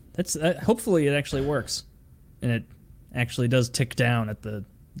 That's hopefully it actually works. And it actually does tick down at the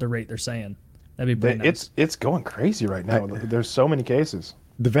rate they're saying. That'd be pretty nice. It's going crazy right now. There's so many cases.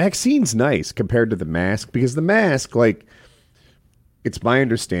 The vaccine's nice compared to the mask because the mask, like, it's my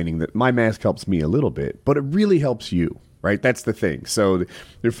understanding that my mask helps me a little bit, but it really helps you, right? That's the thing. So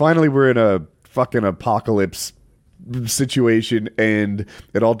we're in a fucking apocalypse situation, and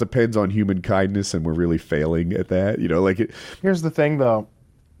it all depends on human kindness, and we're really failing at that. You know, like it. Here's the thing, though.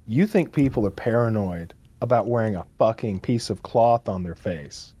 You think people are paranoid about wearing a fucking piece of cloth on their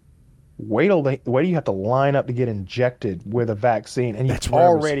face. Wait till you have to line up to get injected with a vaccine, and you've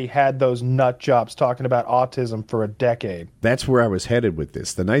already had those nut jobs talking about autism for a decade. That's where I was headed with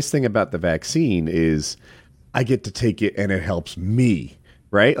this. The nice thing about the vaccine is I get to take it and it helps me,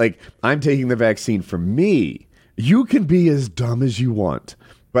 right? Like I'm taking the vaccine for me. You can be as dumb as you want,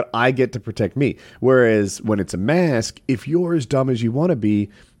 but I get to protect me. Whereas when it's a mask, if you're as dumb as you want to be,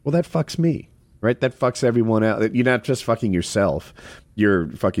 well, that fucks me. Right? That fucks everyone out. You're not just fucking yourself.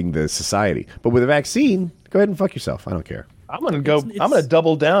 You're fucking the society. But with a vaccine, go ahead and fuck yourself. I don't care. I'm going to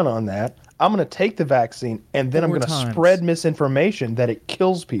double down on that. I'm going to take the vaccine, and then I'm going to spread misinformation that it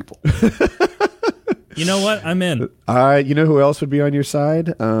kills people. You know what? I'm in. You know who else would be on your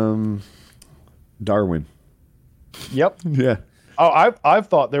side? Darwin. Yep. Yeah. Oh, I've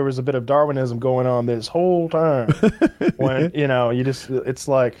thought there was a bit of Darwinism going on this whole time. When, you know, it's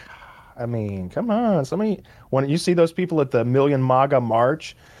like... I mean, come on. When you see those people at the Million MAGA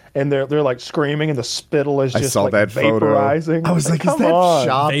march and they're like screaming and the spittle is just like vaporizing. Photo. I was like, is that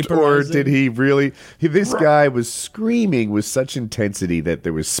shopped or did he really? This guy was screaming with such intensity that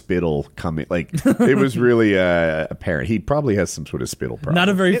there was spittle coming. Like it was really apparent. He probably has some sort of spittle problem. Not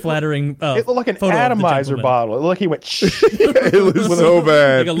a very flattering it looked like an atomizer bottle. It looked like he went it was so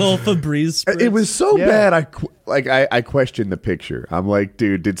bad. Like a little Febreze spritz. It was so bad. I questioned the picture. I'm like,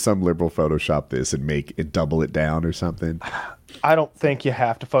 dude, did some liberal Photoshop this and make it double it down or something? I don't think you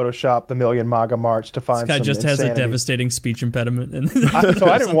have to Photoshop the Million MAGA march to find. This guy some just insanity. has a devastating speech impediment.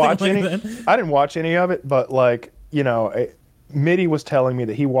 So I didn't watch any. I didn't watch any of it, but like you know, Mitty was telling me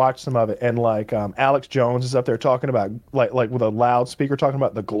that he watched some of it, and like Alex Jones is up there talking about like with a loudspeaker talking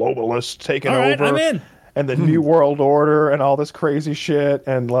about the globalists taking over, I'm in. And the New World Order and all this crazy shit,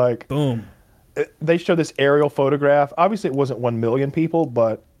 and like boom. They show this aerial photograph. Obviously, it wasn't 1 million people,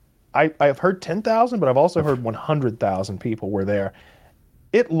 but I've heard 10,000, but I've also heard 100,000 people were there.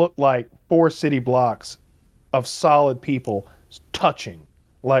 It looked like 4 city blocks of solid people touching,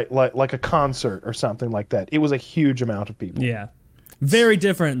 like a concert or something like that. It was a huge amount of people. Yeah, very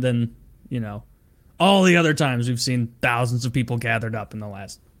different than all the other times we've seen thousands of people gathered up in the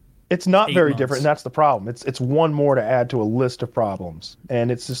last. It's not very months. different, and that's the problem. It's one more to add to a list of problems,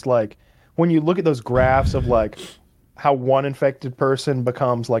 and it's just like when you look at those graphs of like how one infected person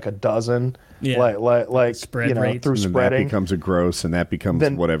becomes like a dozen, like spread rates. through and spreading, that becoms a gross, and that becomes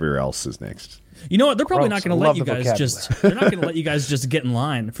whatever else is next. You know what? They're probably not Gross. going to I let love you the guys just. They're not going to let you guys just get in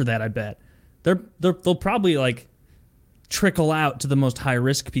line for that. I bet they'll probably like trickle out to the most high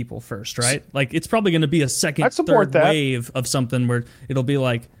risk people first, right? Like it's probably going to be a second, third wave of something where it'll be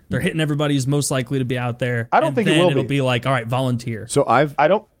like they're hitting everybody who's most likely to be out there. I don't think it will be. It'll be like, all right, volunteer. So I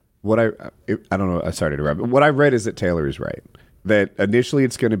don't know. I started to wrap. What I read is that Taylor is right. That initially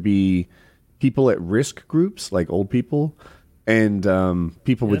it's going to be people at risk groups like old people and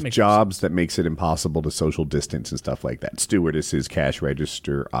people with jobs that makes it impossible to social distance and stuff like that. Stewardesses, cash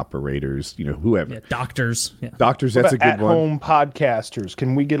register operators, whoever. Yeah, doctors. Yeah. Doctors, that's a good one. At-home podcasters.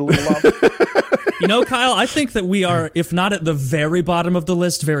 Can we get a little love? Kyle, I think that we are, if not at the very bottom of the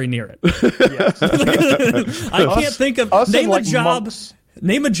list, very near it. Yes. I can't think of name a job. Monks.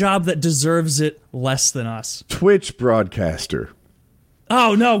 Name a job that deserves it less than us. Twitch broadcaster.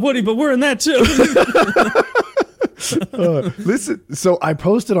 Oh no, Woody, but we're in that too. Listen, so I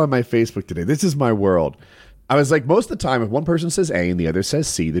posted on my Facebook today. This is my world. I was like, most of the time, if one person says A and the other says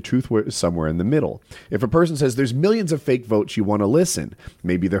C, the truth is somewhere in the middle. If a person says there's millions of fake votes, you want to listen.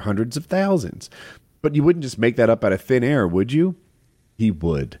 Maybe they're hundreds of thousands. But you wouldn't just make that up out of thin air, would you? He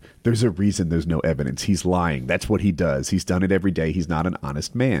would. There's a reason there's no evidence. He's lying. That's what he does. He's done it every day. He's not an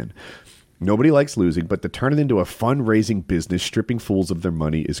honest man. Nobody likes losing, but to turn it into a fundraising business, stripping fools of their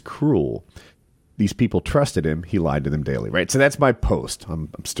money is cruel. These people trusted him. He lied to them daily, right? So that's my post. I'm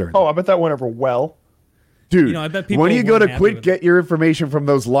stirring. Oh, I bet that went over well. Dude, I bet people when you go to quit, get your information from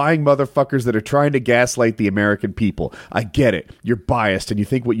those lying motherfuckers that are trying to gaslight the American people. I get it. You're biased and you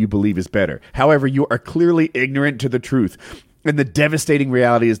think what you believe is better. However, you are clearly ignorant to the truth. And the devastating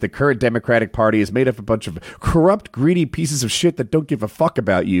reality is the current Democratic Party is made up of a bunch of corrupt, greedy pieces of shit that don't give a fuck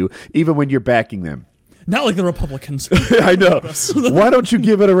about you, even when you're backing them. Not like the Republicans. I know. Why don't you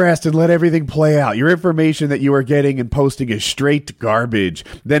give it a rest and let everything play out? Your information that you are getting and posting is straight garbage.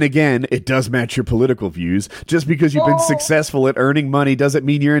 Then again, it does match your political views. Just because you've been successful at earning money doesn't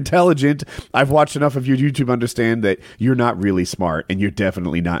mean you're intelligent. I've watched enough of your YouTube to understand that you're not really smart and you're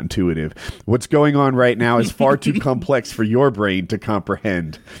definitely not intuitive. What's going on right now is far too complex for your brain to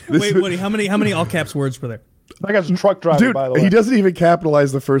comprehend. Wait, Woody, how many all caps words were there? That guy's a truck driver, Dude, by the way. he doesn't even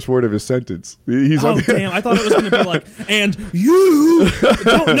capitalize the first word of his sentence. Damn! I thought it was going to be like, and you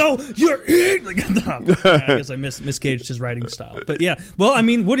don't know you're in. Like, no. I guess I misgauged his writing style. But yeah, well, I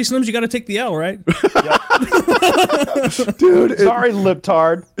mean, Woody Slims, you got to take the L, right? Dude, sorry,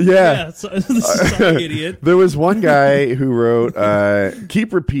 libtard. Yeah, sorry, idiot. There was one guy who wrote,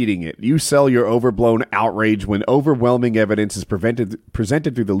 keep repeating it. You sell your overblown outrage when overwhelming evidence is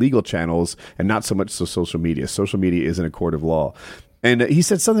presented through the legal channels and not so much so social media. Social media isn't a court of law. And he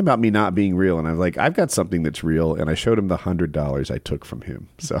said something about me not being real. And I was like, I've got something that's real. And I showed him the $100 I took from him.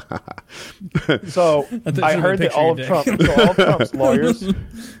 So I heard that all of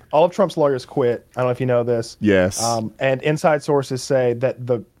Trump's lawyers quit. I don't know if you know this. Yes. And inside sources say that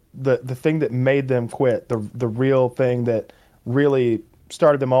the thing that made them quit, the real thing that really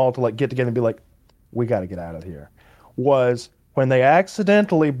started them all to like get together and be like, we got to get out of here, was when they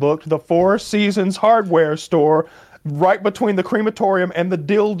accidentally booked the Four Seasons hardware store right between the crematorium and the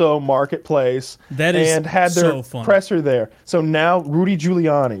dildo marketplace, and had their presser there. So now Rudy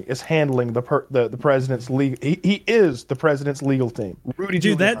Giuliani is handling the president's legal. He is the president's legal team. Rudy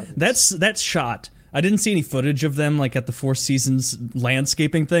Giuliani. That's shot. I didn't see any footage of them like at the Four Seasons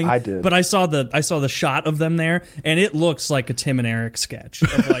landscaping thing. I did, but I saw the shot of them there, and it looks like a Tim and Eric sketch.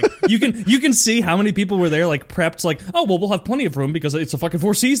 Of like you can see how many people were there, like prepped, like, oh well, we'll have plenty of room because it's a fucking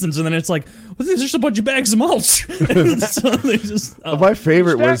Four Seasons, and then it's like, well, there's just a bunch of bags of mulch. So they just, my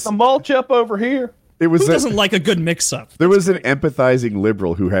favorite was the mulch up over here. It was who doesn't like a good mix-up? There was an empathizing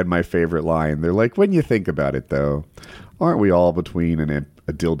liberal who had my favorite line. They're like, when you think about it, though, aren't we all between a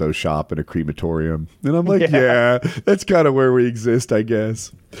dildo shop and a crematorium? And I'm like, yeah that's kind of where we exist, I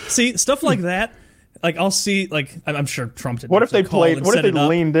guess. See, stuff like that, like I'll see, like I'm sure Trump did. What if they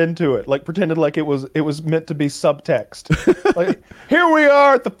leaned into it, like pretended like it was meant to be subtext? Like, here we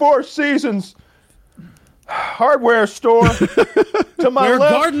are at the Four Seasons hardware store. To my where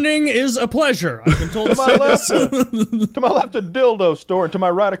left, gardening is a pleasure. I've been told. To my left, to my left, a dildo store, and to my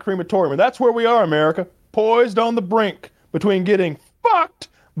right, a crematorium. And that's where we are, America, poised on the brink between getting fucked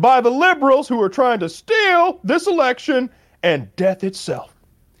by the liberals who are trying to steal this election and death itself.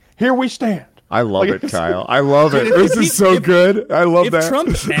 Here we stand. I love it, Kyle. I love it. This is so good. I love that.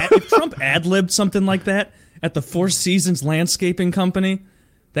 If Trump ad-libbed something like that at the Four Seasons landscaping company,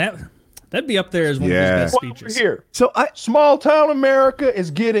 that That'd be up there as one of his best speeches. Here, So small town America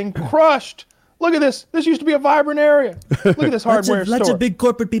is getting crushed. Look at this. This used to be a vibrant area. Look at this hardware store. Lots of big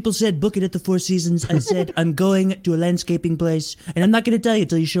corporate people said, book it at the Four Seasons. I said, I'm going to a landscaping place, and I'm not going to tell you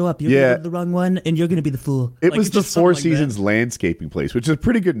until you show up. You're going to go to the wrong one, and you're going to be the fool. It was the Four Seasons landscaping place, which is a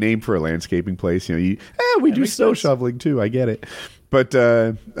pretty good name for a landscaping place. You know, we do snow shoveling too. I get it. But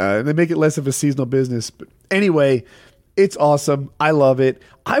they make it less of a seasonal business. But anyway, it's awesome. I love it.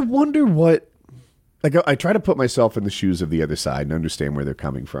 I wonder what, like, I try to put myself in the shoes of the other side and understand where they're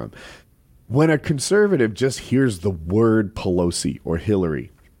coming from. When a conservative just hears the word Pelosi or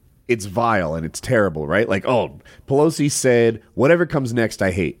Hillary, it's vile and it's terrible, right? Like, oh, Pelosi said, whatever comes next,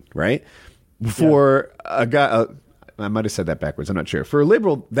 I hate, right? For a guy, I might have said that backwards. I'm not sure. For a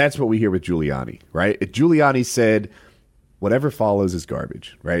liberal, that's what we hear with Giuliani, right? If Giuliani said, whatever follows is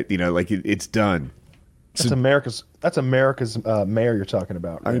garbage, right? You know, like it's done. That's America's mayor you're talking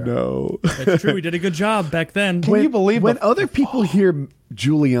about. I know. That's true. We did a good job back then. Can you believe when other people hear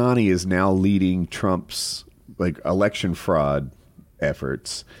Giuliani is now leading Trump's like election fraud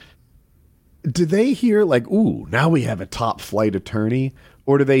efforts, do they hear like, ooh, now we have a top flight attorney?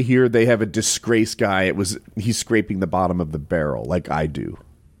 Or do they hear they have a disgraced guy? He's scraping the bottom of the barrel like I do?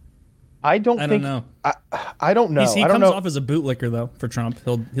 I don't know. I don't know. He comes off as a bootlicker though for Trump.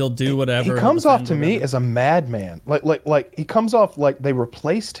 He'll do whatever. He comes off to me as a madman. Like he comes off like they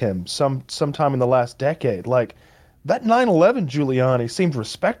replaced him sometime in the last decade. Like that 9/11 Giuliani seemed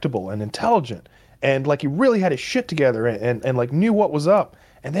respectable and intelligent, and like he really had his shit together and like knew what was up.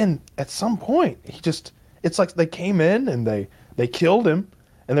 And then at some point it's like they came in and they killed him.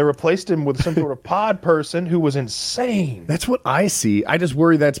 And they replaced him with some sort of pod person who was insane. That's what I see. I just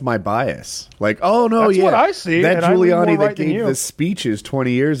worry that's my bias. Like, oh, no, that's what I see. That Giuliani that gave the speeches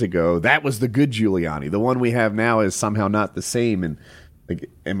 20 years ago, that was the good Giuliani. The one we have now is somehow not the same. And, like,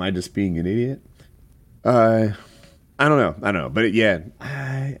 am I just being an idiot? I don't know. But,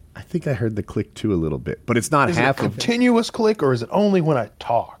 I think I heard the click, too, a little bit. But it's not is half it a of it. Continuous click, or is it only when I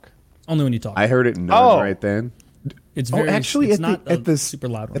talk? Only when you talk. I heard it none right then. It's very. Actually, it's at the super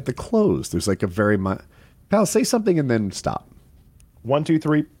loud one. At the close, there's like a very pal. Say something and then stop. 1, 2,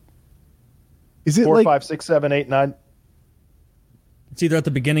 3. Is it 4, like 5, 6, 7, 8, 9? It's either at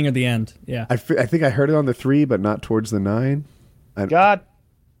the beginning or the end. Yeah. I think I heard it on the 3, but not towards the 9. God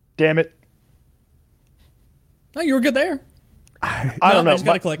damn it! No, you were good there. I don't know.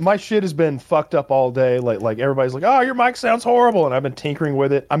 My shit has been fucked up all day. Like everybody's like, oh, your mic sounds horrible, and I've been tinkering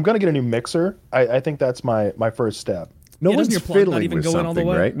with it. I'm gonna get a new mixer. I think that's my first step. No one's fiddling with something,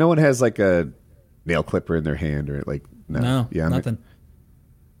 right? No one has like a nail clipper in their hand or like no, nothing.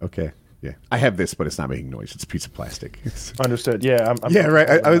 Okay, yeah, I have this, but it's not making noise. It's a piece of plastic. Understood. Yeah, yeah, right.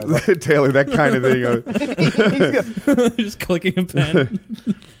 I was Taylor, that kind of thing. Just clicking a pen.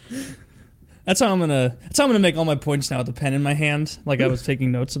 That's how I'm gonna make all my points now with the pen in my hand, like I was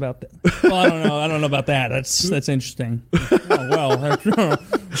taking notes about that. Well, I don't know about that. That's interesting. Oh, well,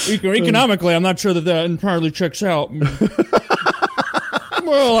 economically, I'm not sure that entirely checks out.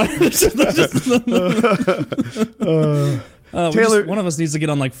 Well, Taylor, one of us needs to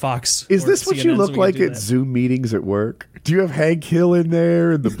get on like Fox. Is this what you look like at Zoom meetings at work? Do you have Hank Hill in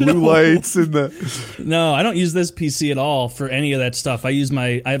there and the blue lights and the? No, I don't use this PC at all for any of that stuff. I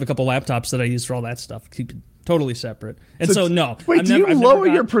have a couple laptops that I use for all that stuff. Keep it totally separate. And so no. Wait, do you lower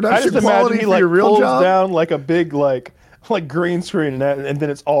your production quality for your real job? Down like a big like green screen and then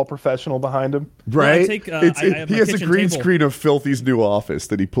it's all professional behind him. Right. Well, he has a green screen of Filthy's new office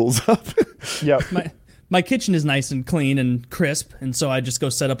that he pulls up. Yeah. My kitchen is nice and clean and crisp, and so I just go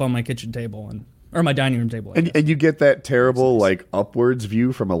set up on my kitchen table or my dining room table. And you get that terrible like upwards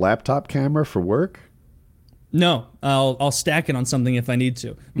view from a laptop camera for work? No, I'll stack it on something if I need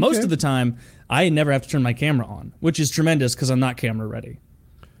to. Most of the time, I never have to turn my camera on, which is tremendous because I'm not camera ready.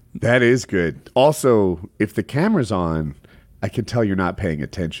 That is good. Also, if the camera's on, I can tell you're not paying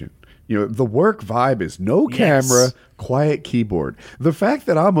attention. You know, the work vibe is no camera, quiet keyboard. The fact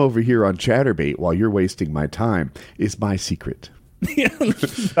that I'm over here on Chatterbait while you're wasting my time is my secret.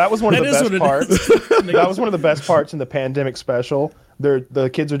 That was one of the best parts. That was one of the best parts in the pandemic special. The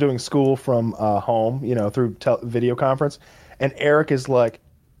kids are doing school from home, through video conference, and Eric is like,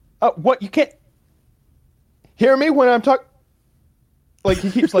 "Oh, what? You can't hear me when I'm talking." Like he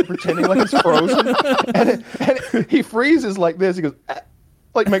keeps like pretending like it's frozen, and he freezes like this. He goes.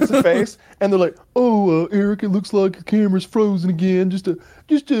 Like makes a face, and they're like, "Oh, Eric, it looks like your camera's frozen again. Just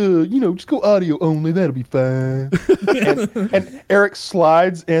go audio only. That'll be fine." and Eric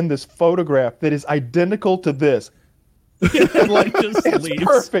slides in this photograph that is identical to this. And like, it's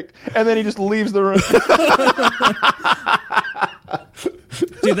perfect. And then he just leaves the room.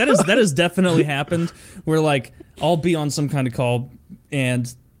 dude, that has definitely happened. Where like I'll be on some kind of call,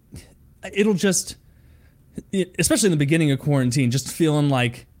 and it'll just, especially in the beginning of quarantine, just feeling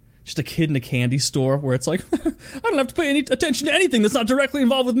like just a kid in a candy store where it's like, I don't have to pay any attention to anything that's not directly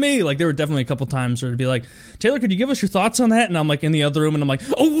involved with me. Like there were definitely a couple times where it'd be like, Taylor, could you give us your thoughts on that? And I'm like in the other room and I'm like,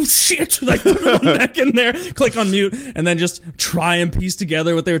 oh shit, like put it back in there, click on mute, and then just try and piece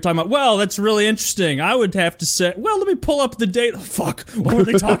together what they were talking about. Well, that's really interesting. I would have to say, well, let me pull up the date. Oh, fuck, what were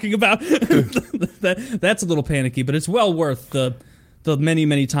they talking about? That's a little panicky, but it's well worth the many,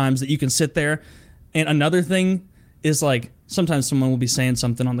 many times that you can sit there. And another thing is like, sometimes someone will be saying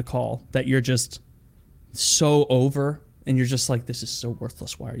something on the call that you're just so over, and you're just like, this is so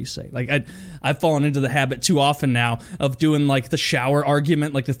worthless. Why are you saying? Like I've fallen into the habit too often now of doing like the shower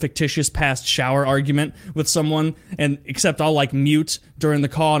argument, like the fictitious past shower argument with someone, and except I'll like mute during the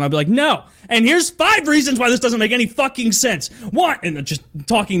call and I'll be like, no, and here's 5 reasons why this doesn't make any fucking sense. What? And just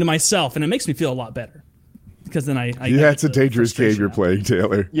talking to myself, and it makes me feel a lot better because then I yeah, it's a dangerous game you're playing,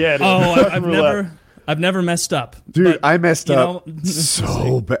 Taylor. Yeah. I've never messed up. Dude, but, I messed up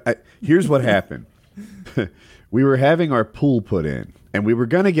so bad. Here's what happened. We were having our pool put in, and we were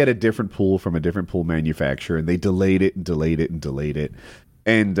going to get a different pool from a different pool manufacturer, and they delayed it and delayed it and delayed it.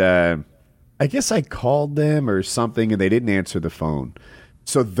 And I guess I called them or something, and they didn't answer the phone.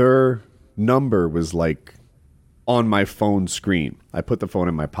 So their number was like on my phone screen. I put the phone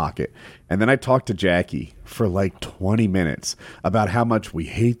in my pocket. And then I talked to Jackie for like 20 minutes about how much we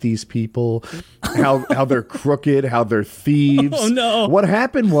hate these people, how they're crooked, how they're thieves. Oh, no. What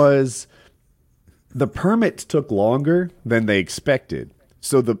happened was the permits took longer than they expected.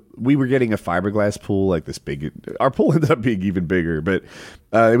 So we were getting a fiberglass pool, like this big. Our pool ended up being even bigger, but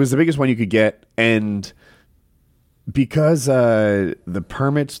it was the biggest one you could get. And because the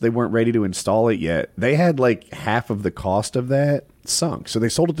permits, they weren't ready to install it yet, they had like half of the cost of that sunk. So they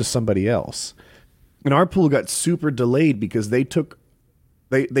sold it to somebody else. And our pool got super delayed because they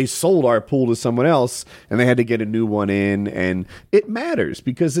sold our pool to someone else, and they had to get a new one in. And it matters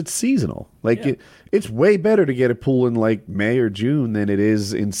because it's seasonal. Like it's way better to get a pool in like May or June than it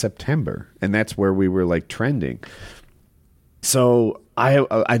is in September. And that's where we were like trending. So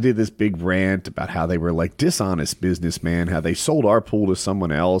I did this big rant about how they were like dishonest businessmen, how they sold our pool to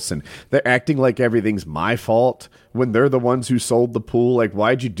someone else, and they're acting like everything's my fault when they're the ones who sold the pool. Like,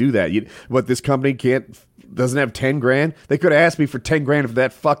 why'd you do that? This company doesn't have 10 grand? They could have asked me for 10 grand. If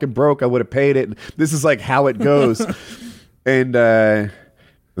that fucking broke, I would have paid it. This is like how it goes. And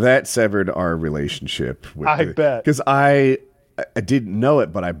that severed our relationship. I bet. Because I didn't know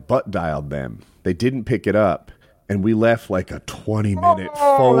it, but I butt dialed them. They didn't pick it up. And we left like a 20-minute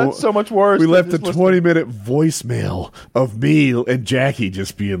phone. That's so much worse. We left a 20-minute voicemail of me and Jackie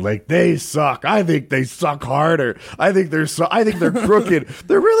just being like, "They suck. I think they suck harder. I think they're crooked.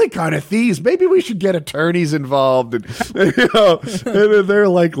 They're really kind of thieves. Maybe we should get attorneys involved." And, and they're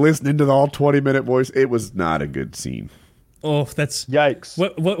like listening to the all 20-minute voice. It was not a good scene. Oh, that's yikes.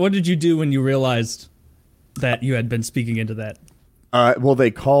 What did you do when you realized that you had been speaking into that? Well,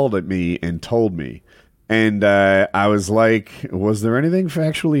 they called at me and told me. And I was like, was there anything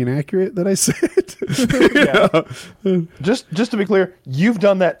factually inaccurate that I said? Just to be clear, you've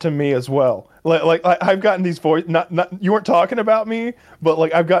done that to me as well. Like I've gotten these not you weren't talking about me, but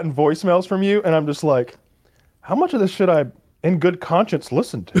like I've gotten voicemails from you, and I'm just like, how much of this should I, in good conscience,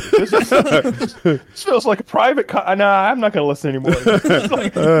 listen to? This feels like a private. Nah, I'm not going to listen anymore.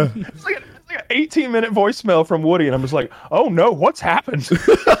 It's like an 18-minute voicemail from Woody, and I'm just like, oh no, what's happened?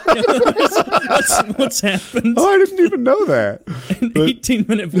 What's happened? Oh, I didn't even know that. An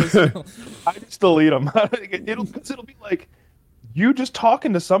 18-minute voicemail. I just delete them. It'll be like you just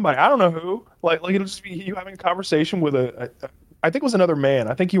talking to somebody. I don't know who. Like it'll just be you having a conversation with I think it was another man.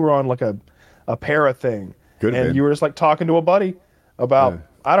 I think you were on like a para thing. Good and man. You were just like talking to a buddy about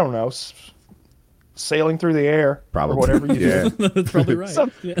I don't know, sailing through the air, probably, or whatever you do. That's probably right.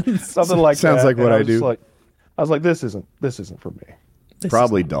 Something like Sounds that. like what I do. I was like, this isn't for me. This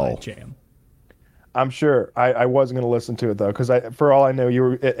probably is not my dull. jam. I'm sure I wasn't going to listen to it though, because for all I know, you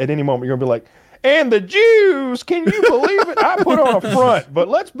were at any moment you're going to be like, and the Jews, can you believe it? I put on a front, but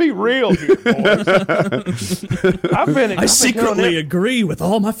let's be real here, boys. I secretly agree with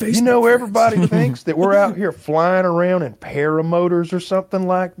all my Facebook. You know, friends. everybody thinks that we're out here flying around in paramotors or something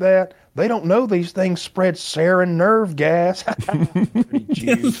like that. They don't know these things spread sarin nerve gas.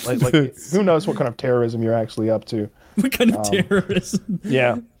 Jeez. Like, who knows what kind of terrorism you're actually up to? What kind of terrorism?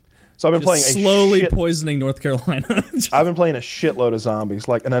 Yeah. So I've been playing slowly poisoning North Carolina. I've been playing a shitload of zombies,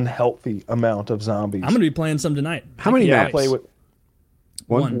 like an unhealthy amount of zombies. I'm going to be playing some tonight. How many maps?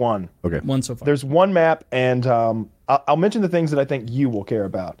 One. Okay. One so far. There's one map, and I'll mention the things that I think you will care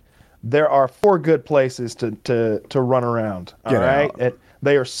about. There are 4 good places to run around. All right,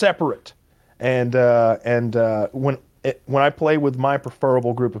 they are separate, and when I play with my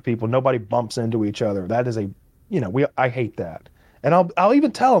preferable group of people, nobody bumps into each other. That is I hate that, and I'll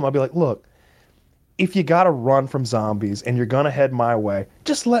even tell them, I'll be like, look, if you got to run from zombies and you're going to head my way,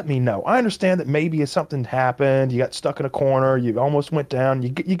 just let me know. I understand that maybe if something happened, you got stuck in a corner, you almost went down, you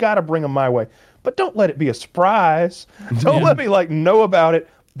got to bring them my way. But don't let it be a surprise. Don't let me know about it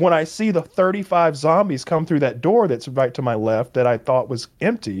when I see the 35 zombies come through that door that's right to my left that I thought was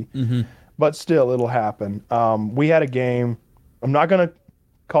empty. Mm-hmm. But still, it'll happen. We had a game. I'm not going to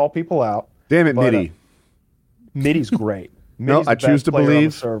call people out. Damn it, Mitty. Mitty's great. No, I choose to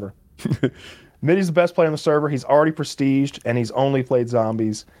believe. Server. Mitty's the best player on the server. He's already prestiged, and he's only played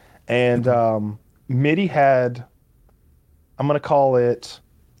zombies. And Mitty had, I'm going to call it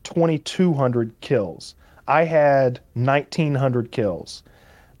 2,200 kills. I had 1,900 kills.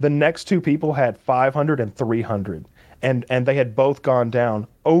 The next 2 people had 500 and 300. And they had both gone down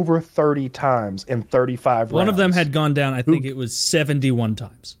over 30 times in 35 rounds. One of them had gone down, I think it was 71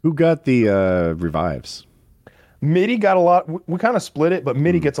 times. Who got the revives? Mitty got a lot. We kind of split it, but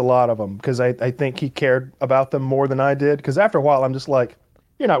Mitty gets a lot of them because I think he cared about them more than I did. Because after a while, I'm just like,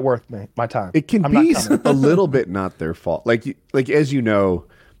 you're not worth my time. It can be a little bit not their fault. Like as you know,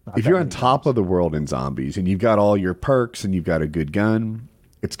 if you're on top of the world in zombies and you've got all your perks and you've got a good gun,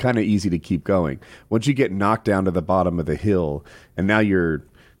 it's kind of easy to keep going. Once you get knocked down to the bottom of the hill, and now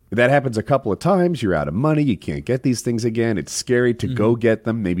that happens a couple of times, you're out of money, you can't get these things again. It's scary to go get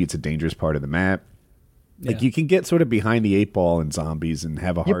them. Maybe it's a dangerous part of the map. Like you can get sort of behind the 8 ball in zombies and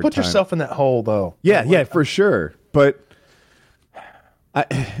have a hard time. You put yourself in that hole, though. Yeah, for sure. But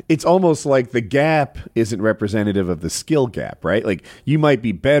it's almost like the gap isn't representative of the skill gap, right? Like you might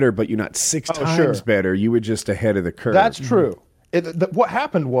be better, but you're not 6 times better. You were just ahead of the curve. That's true. What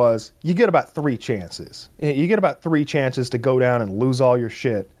happened was you get about 3 chances. You get about 3 chances to go down and lose all your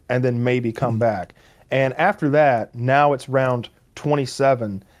shit and then maybe come back. And after that, now it's round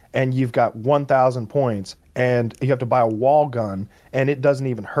 27 and you've got 1,000 points and you have to buy a wall gun and it doesn't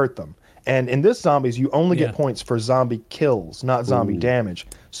even hurt them. And in this zombies, you only get points for zombie kills, not zombie damage.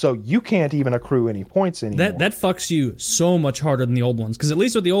 So you can't even accrue any points anymore. That fucks you so much harder than the old ones. Because at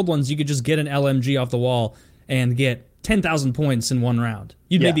least with the old ones, you could just get an LMG off the wall and get 10,000 points in one round.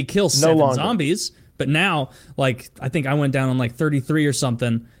 You'd maybe kill 7 zombies, but now, I think I went down on 33 or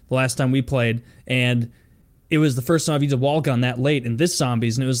something the last time we played, and it was the first time I've used a wall gun that late in this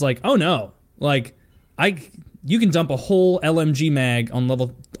zombies, and it was oh no, you can dump a whole LMG mag on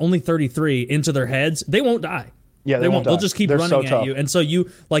level only 33 into their heads. They won't die. Yeah, they won't die. They'll just keep running at you, and so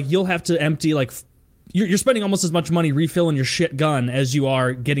you'll have to empty You're spending almost as much money refilling your shit gun as you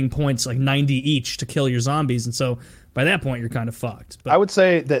are getting points 90 each to kill your zombies, and so by that point you're kind of fucked. But I would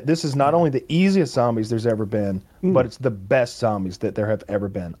say that this is not only the easiest zombies there's ever been, but it's the best zombies that there have ever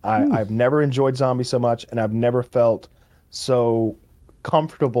been. I've never enjoyed zombies so much, and I've never felt so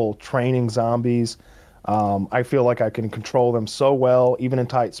comfortable training zombies. I feel like I can control them so well, even in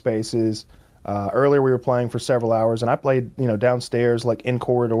tight spaces. Earlier we were playing for several hours, and I played downstairs, in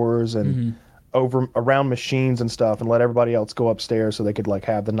corridors and over around machines and stuff, and let everybody else go upstairs so they could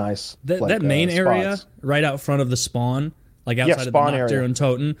have the nice that main area right out front of the spawn, outside of the Nocturne and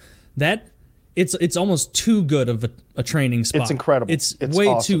Toten. That it's almost too good of a training spot. It's incredible. It's way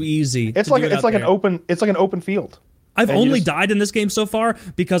awesome. Too easy. It's like an open field. I've only died in this game so far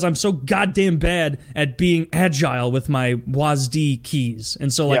because I'm so goddamn bad at being agile with my WASD keys,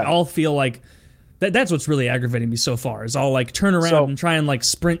 and so I'll feel that's what's really aggravating me so far. Is I'll turn around and try and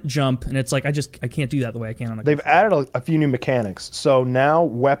sprint jump, and it's I can't do that the way I can on a. They've added a few new mechanics, so now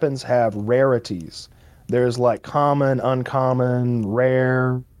weapons have rarities. There's common, uncommon,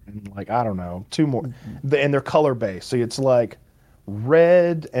 rare, and I don't know, 2 more, and they're color based. So it's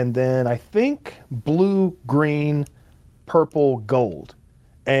red, and then I think blue, green, purple, gold,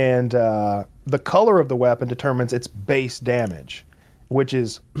 and the color of the weapon determines its base damage, which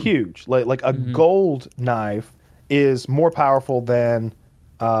is huge. A gold knife is more powerful than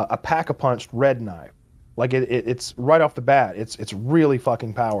a pack-a-punched red knife. It's right off the bat. It's really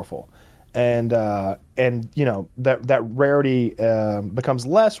fucking powerful, and that rarity becomes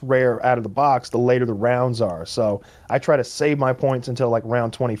less rare out of the box the later the rounds are. So I try to save my points until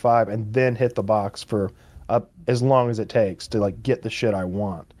round 25 and then hit the box for as long as it takes to get the shit I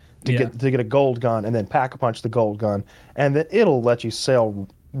want. To get a gold gun and then pack-a-punch the gold gun, and then it'll let you sail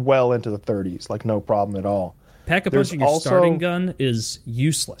well into the 30s, no problem at all. Pack-a-punching your starting gun is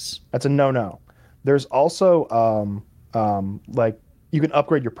useless. That's a no-no. There's also you can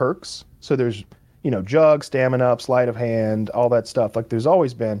upgrade your perks. So there's, jug, stamina up, sleight of hand, all that stuff. Like there's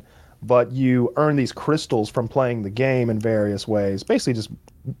always been, but you earn these crystals from playing the game in various ways. Basically just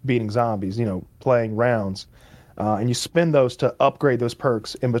beating zombies, playing rounds. And you spend those to upgrade those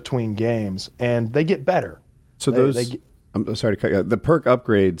perks in between games, and they get better. So I'm sorry to cut you out. The perk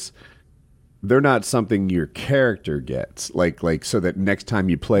upgrades, they're not something your character gets, like so that next time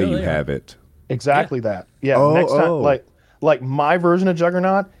you play, you have it. Exactly that. Yeah. Next time, like my version of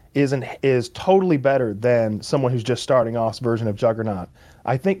Juggernaut is totally better than someone who's just starting off's version of Juggernaut.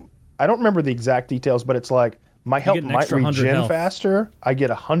 I don't remember the exact details, but it's like my health might regen faster. I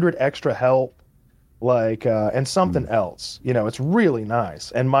get 100 extra health, and something else. It's really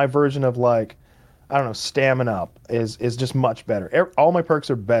nice. And my version of stamina up is just much better. All my perks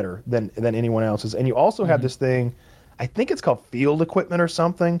are better than anyone else's. And you also have this thing, I think it's called field equipment or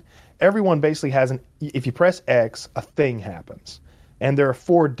something. Everyone basically has if you press X, a thing happens. And there are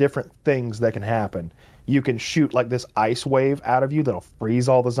 4 different things that can happen. You can shoot like this ice wave out of you that'll freeze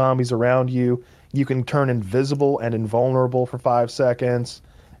all the zombies around you. You can turn invisible and invulnerable for 5 seconds.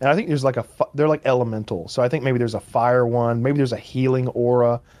 And I think there's they're like elemental. So I think maybe there's a fire one, maybe there's a healing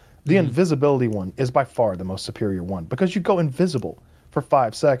aura. The invisibility one is by far the most superior one because you go invisible for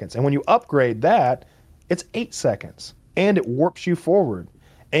 5 seconds. And when you upgrade that, it's 8 seconds. And it warps you forward.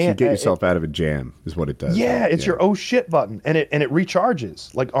 And so you get yourself out of a jam is what it does. Yeah, it's your oh shit button. And it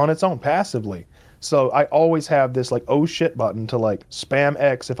recharges on its own passively. So I always have this oh shit button to spam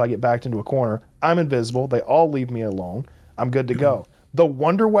X if I get backed into a corner. I'm invisible. They all leave me alone. I'm good to go. The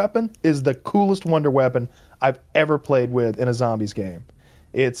Wonder Weapon is the coolest Wonder Weapon I've ever played with in a zombies game.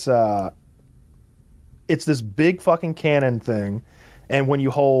 It's this big fucking cannon thing, and when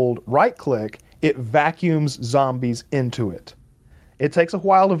you hold right click, it vacuums zombies into it. It takes a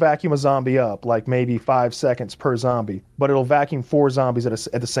while to vacuum a zombie up, like maybe 5 seconds per zombie, but it'll vacuum 4 zombies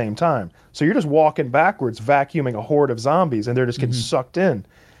at the same time. So you're just walking backwards, vacuuming a horde of zombies, and they're just getting sucked in.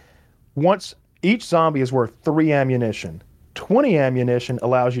 Once each zombie is worth 3 ammunition. 20 ammunition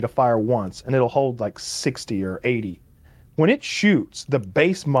allows you to fire once, and it'll hold 60 or 80. When it shoots, the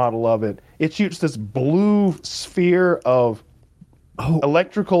base model of it shoots this blue sphere of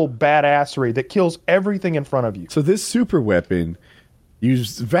electrical badassery that kills everything in front of you. So this super weapon, you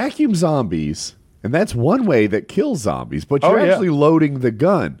vacuum zombies, and that's one way that kills zombies, but you're actually loading the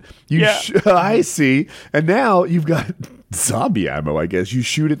gun. I see. And now you've got zombie ammo, I guess. You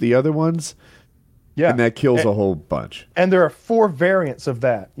shoot at the other ones. Yeah. And that kills a whole bunch. And there are 4 variants of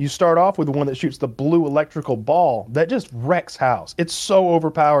that. You start off with the one that shoots the blue electrical ball that just wrecks house. It's so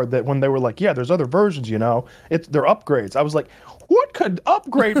overpowered that when they were like, yeah, there's other versions, they're upgrades. I was like, what could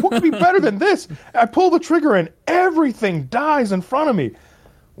be better than this? I pull the trigger and everything dies in front of me.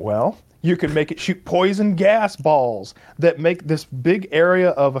 Well, you can make it shoot poison gas balls that make this big area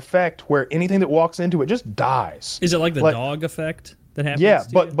of effect where anything that walks into it just dies. Is it like the dog effect? That happens. Yeah,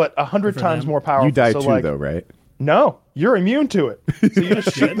 but 100 times more powerful. You die too, though, right? No, you're immune to it. So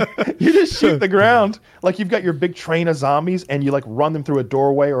you just shoot the ground. You've got your big train of zombies, and you run them through a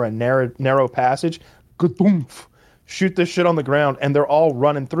doorway or a narrow passage. Good-boom. Shoot this shit on the ground, and they're all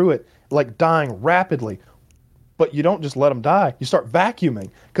running through it, dying rapidly. But you don't just let them die. You start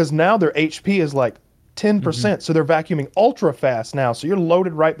vacuuming because now their HP is 10%, so they're vacuuming ultra fast now. So you're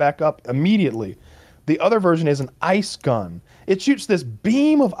loaded right back up immediately. The other version is an ice gun. It shoots this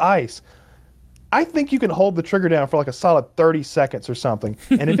beam of ice. I think you can hold the trigger down for a solid 30 seconds or something.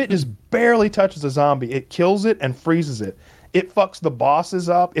 And if it just barely touches a zombie, it kills it and freezes it. It fucks the bosses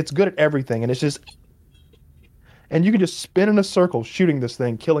up. It's good at everything. And it's just... And you can just spin in a circle shooting this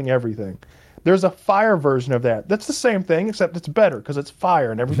thing, killing everything. There's a fire version of that. That's the same thing, except it's better because it's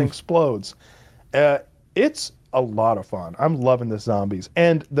fire and everything explodes. It's a lot of fun. I'm loving the zombies.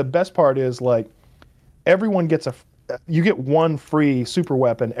 And the best part is, everyone gets you get one free super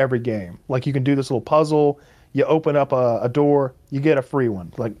weapon every game. You can do this little puzzle, you open up a door, you get a free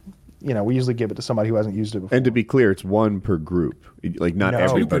one. We usually give it to somebody who hasn't used it before. And to be clear, it's one per group. Not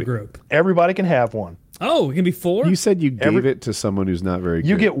everybody. Per group. Everybody can have one. Oh, it can be 4? You said you gave it to someone who's not very good.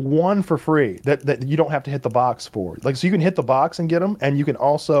 You get one for free that you don't have to hit the box for. So you can hit the box and get them, and you can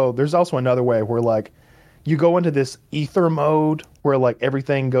also, there's also another way where you go into this ether mode where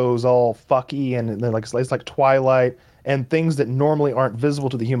everything goes all fucky and then it's like Twilight, and things that normally aren't visible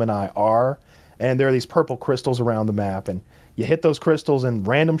to the human eye are. And there are these purple crystals around the map, and you hit those crystals and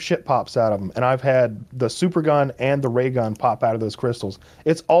random shit pops out of them. And I've had the super gun and the ray gun pop out of those crystals.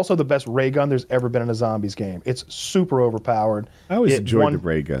 It's also the best ray gun there's ever been in a zombies game. It's super overpowered. I always enjoyed the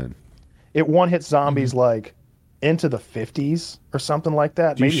ray gun. It one-hits zombies into the 50s or something like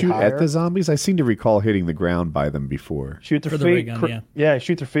that. Do you maybe shoot higher. at the zombies? I seem to recall hitting the ground by them before. Shoot their For the feet. ray gun, yeah,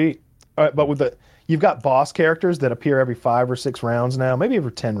 shoot their feet. But you've got boss characters that appear every 5 or 6 rounds now, maybe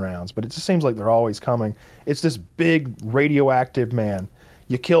every 10 rounds, but it just seems like they're always coming. It's this big radioactive man.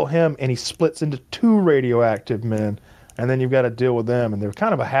 You kill him, and he splits into 2 radioactive men, and then you've got to deal with them, and they're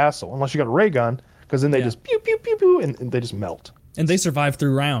kind of a hassle, unless you got a ray gun, because then they just pew, pew, pew, pew, and they just melt. And they survive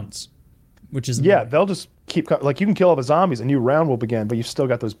through rounds, which is Yeah, they'll just keep like you can kill all the zombies, a new round will begin, but you've still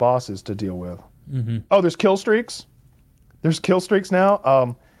got those bosses to deal with. Mm-hmm. Oh, there's kill streaks. There's kill streaks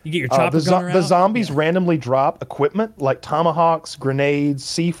now. You get your chopper gunner out. The zombies randomly drop equipment like tomahawks, grenades,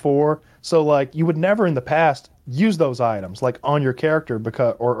 C4. So like you would never in the past use those items like on your character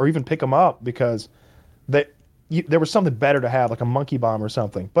because, or even pick them up because there was something better to have, like a monkey bomb or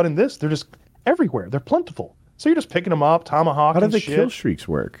something. But in this, they're just everywhere. They're plentiful. So you're just picking them up, tomahawk. How do the kill streaks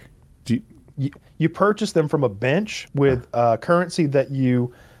work? You purchase them from a bench with currency that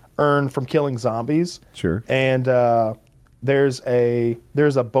you earn from killing zombies. Sure. And there's a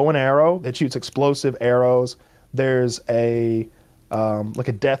bow and arrow that shoots explosive arrows. There's a like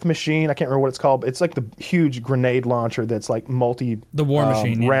a death machine. I can't remember what it's called. But it's like the huge grenade launcher that's like the war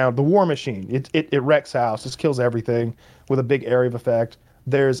machine round. The war machine. It wrecks house. It kills everything with a big area of effect.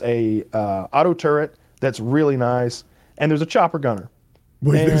 There's a auto turret that's really nice, and there's a chopper gunner.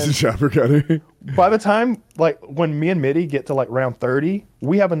 Wait, there's a chopper gunner. By the time, like, when me and Mitty get to like round 30,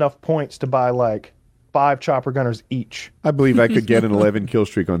 we have enough points to buy like 5 chopper gunners each. I believe I could get an 11 kill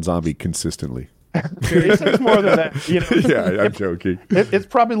streak on zombie consistently. It's more than that. You know? Yeah, I'm joking. It's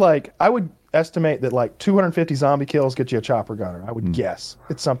probably like, I would estimate that like 250 zombie kills get you a chopper gunner. I would guess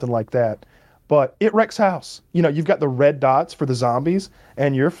it's something like that. But it wrecks house. You know, you've got the red dots for the zombies,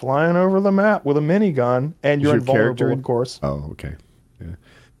 and you're flying over the map with a minigun, and you're invulnerable, of course. Oh, okay. Yeah.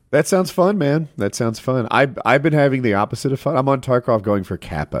 That sounds fun, man. That sounds fun. I've been having the opposite of fun. I'm on Tarkov going for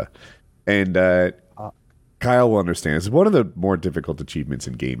Kappa. And Kyle will understand. It's one of the more difficult achievements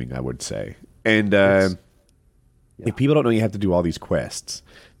in gaming, I would say. And if people don't know, you have to do all these quests.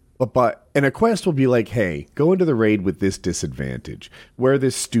 And a quest will be like, hey, go into the raid with this disadvantage. Wear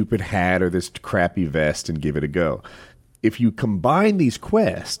this stupid hat or this crappy vest and give it a go. If you combine these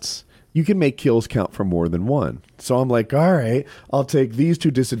quests, you can make kills count for more than one. So I'm like, all right, I'll take these 2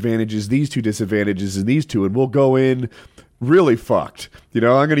 disadvantages, and these 2, and we'll go in really fucked. You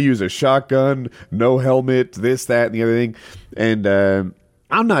know, I'm going to use a shotgun, no helmet, this, that, and the other thing. And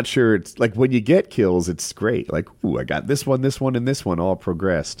I'm not sure. It's like when you get kills, it's great. Like, ooh, I got this one, and this one all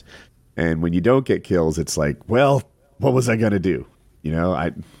progressed. And when you don't get kills, it's like, well, what was I going to do? You know,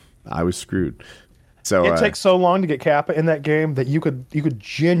 I was screwed. So it takes so long to get Kappa in that game that you could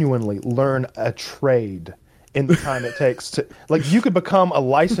genuinely learn a trade in the time it takes to, like, you could become a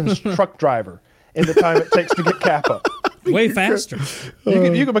licensed truck driver in the time it takes to get Kappa. Way faster.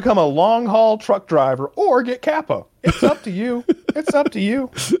 You could become a long haul truck driver or get Kappa. It's up to you. It's up to you.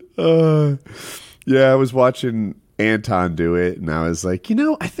 Yeah, I was watching Anton do it, and I was like, you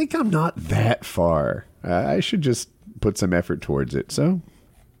know, I think I'm not that far. I should just put some effort towards it. So,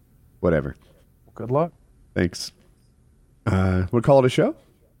 whatever. Good luck. Thanks. We'll call it a show?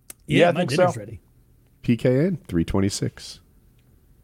 Yeah, I my think dinner's so. ready. PKN 326.